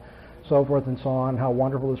dignity and so forth and so on, how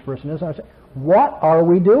wonderful this person is, and I say, what are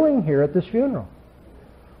we doing here at this funeral?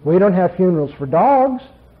 We don't have funerals for dogs.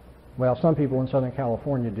 Well, some people in Southern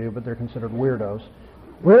California do, but they're considered weirdos.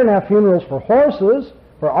 We don't have funerals for horses,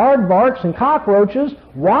 for aardvarks and cockroaches.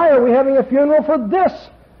 Why are we having a funeral for this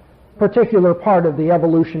particular part of the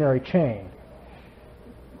evolutionary chain?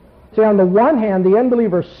 See, on the one hand, the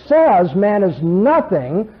unbeliever says man is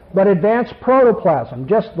nothing but advanced protoplasm,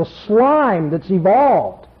 just the slime that's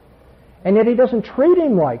evolved. And yet he doesn't treat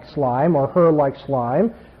him like slime or her like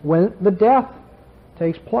slime when the death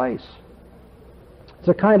takes place. It's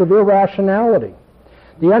a kind of irrationality.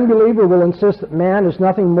 The unbeliever will insist that man is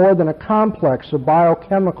nothing more than a complex of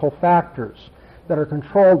biochemical factors that are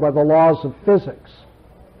controlled by the laws of physics.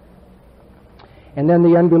 And then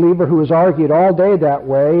the unbeliever who has argued all day that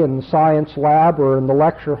way in the science lab or in the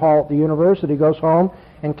lecture hall at the university goes home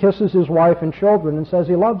and kisses his wife and children and says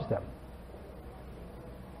he loves them.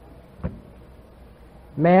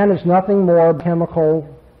 Man is nothing more than chemical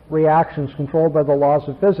reactions controlled by the laws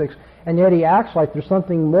of physics, and yet he acts like there's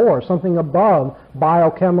something more, something above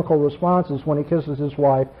biochemical responses when he kisses his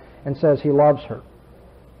wife and says he loves her.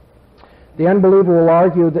 The unbeliever will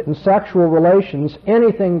argue that in sexual relations,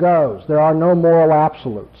 anything goes. There are no moral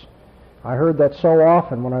absolutes. I heard that so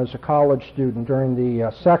often when I was a college student during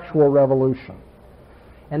the sexual revolution.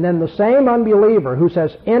 And then the same unbeliever who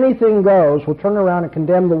says anything goes will turn around and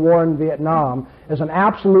condemn the war in Vietnam as an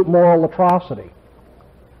absolute moral atrocity.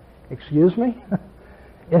 Excuse me?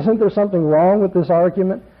 Isn't there something wrong with this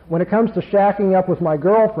argument? When it comes to shacking up with my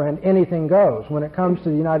girlfriend, anything goes. When it comes to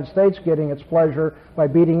the United States getting its pleasure by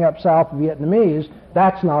beating up South Vietnamese,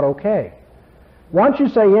 that's not okay. Once you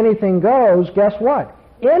say anything goes, guess what?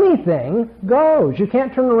 Anything goes. You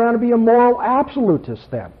can't turn around and be a moral absolutist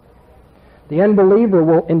then. The unbeliever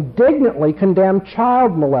will indignantly condemn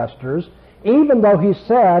child molesters, even though he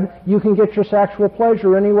said you can get your sexual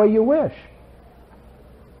pleasure any way you wish.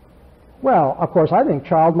 Well, of course, I think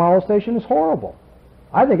child molestation is horrible.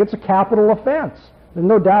 I think it's a capital offense. There's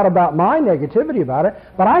no doubt about my negativity about it,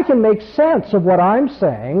 but I can make sense of what I'm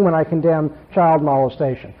saying when I condemn child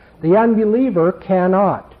molestation. The unbeliever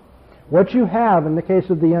cannot. What you have in the case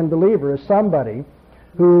of the unbeliever is somebody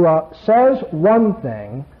who says one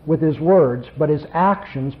thing with his words, but his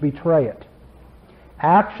actions betray it.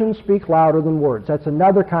 Actions speak louder than words. That's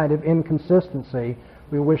another kind of inconsistency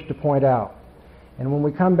we wish to point out. And when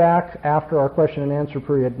we come back after our question and answer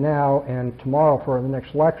period now and tomorrow for the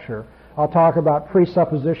next lecture, I'll talk about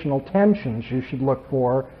presuppositional tensions you should look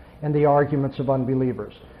for in the arguments of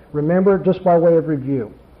unbelievers. Remember, just by way of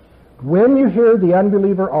review, when you hear the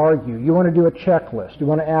unbeliever argue, you want to do a checklist. You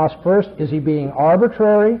want to ask first, is he being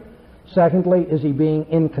arbitrary? Secondly, is he being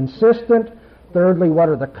inconsistent? Thirdly, what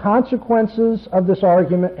are the consequences of this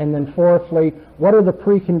argument? And then fourthly, what are the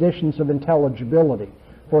preconditions of intelligibility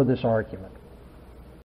for this argument?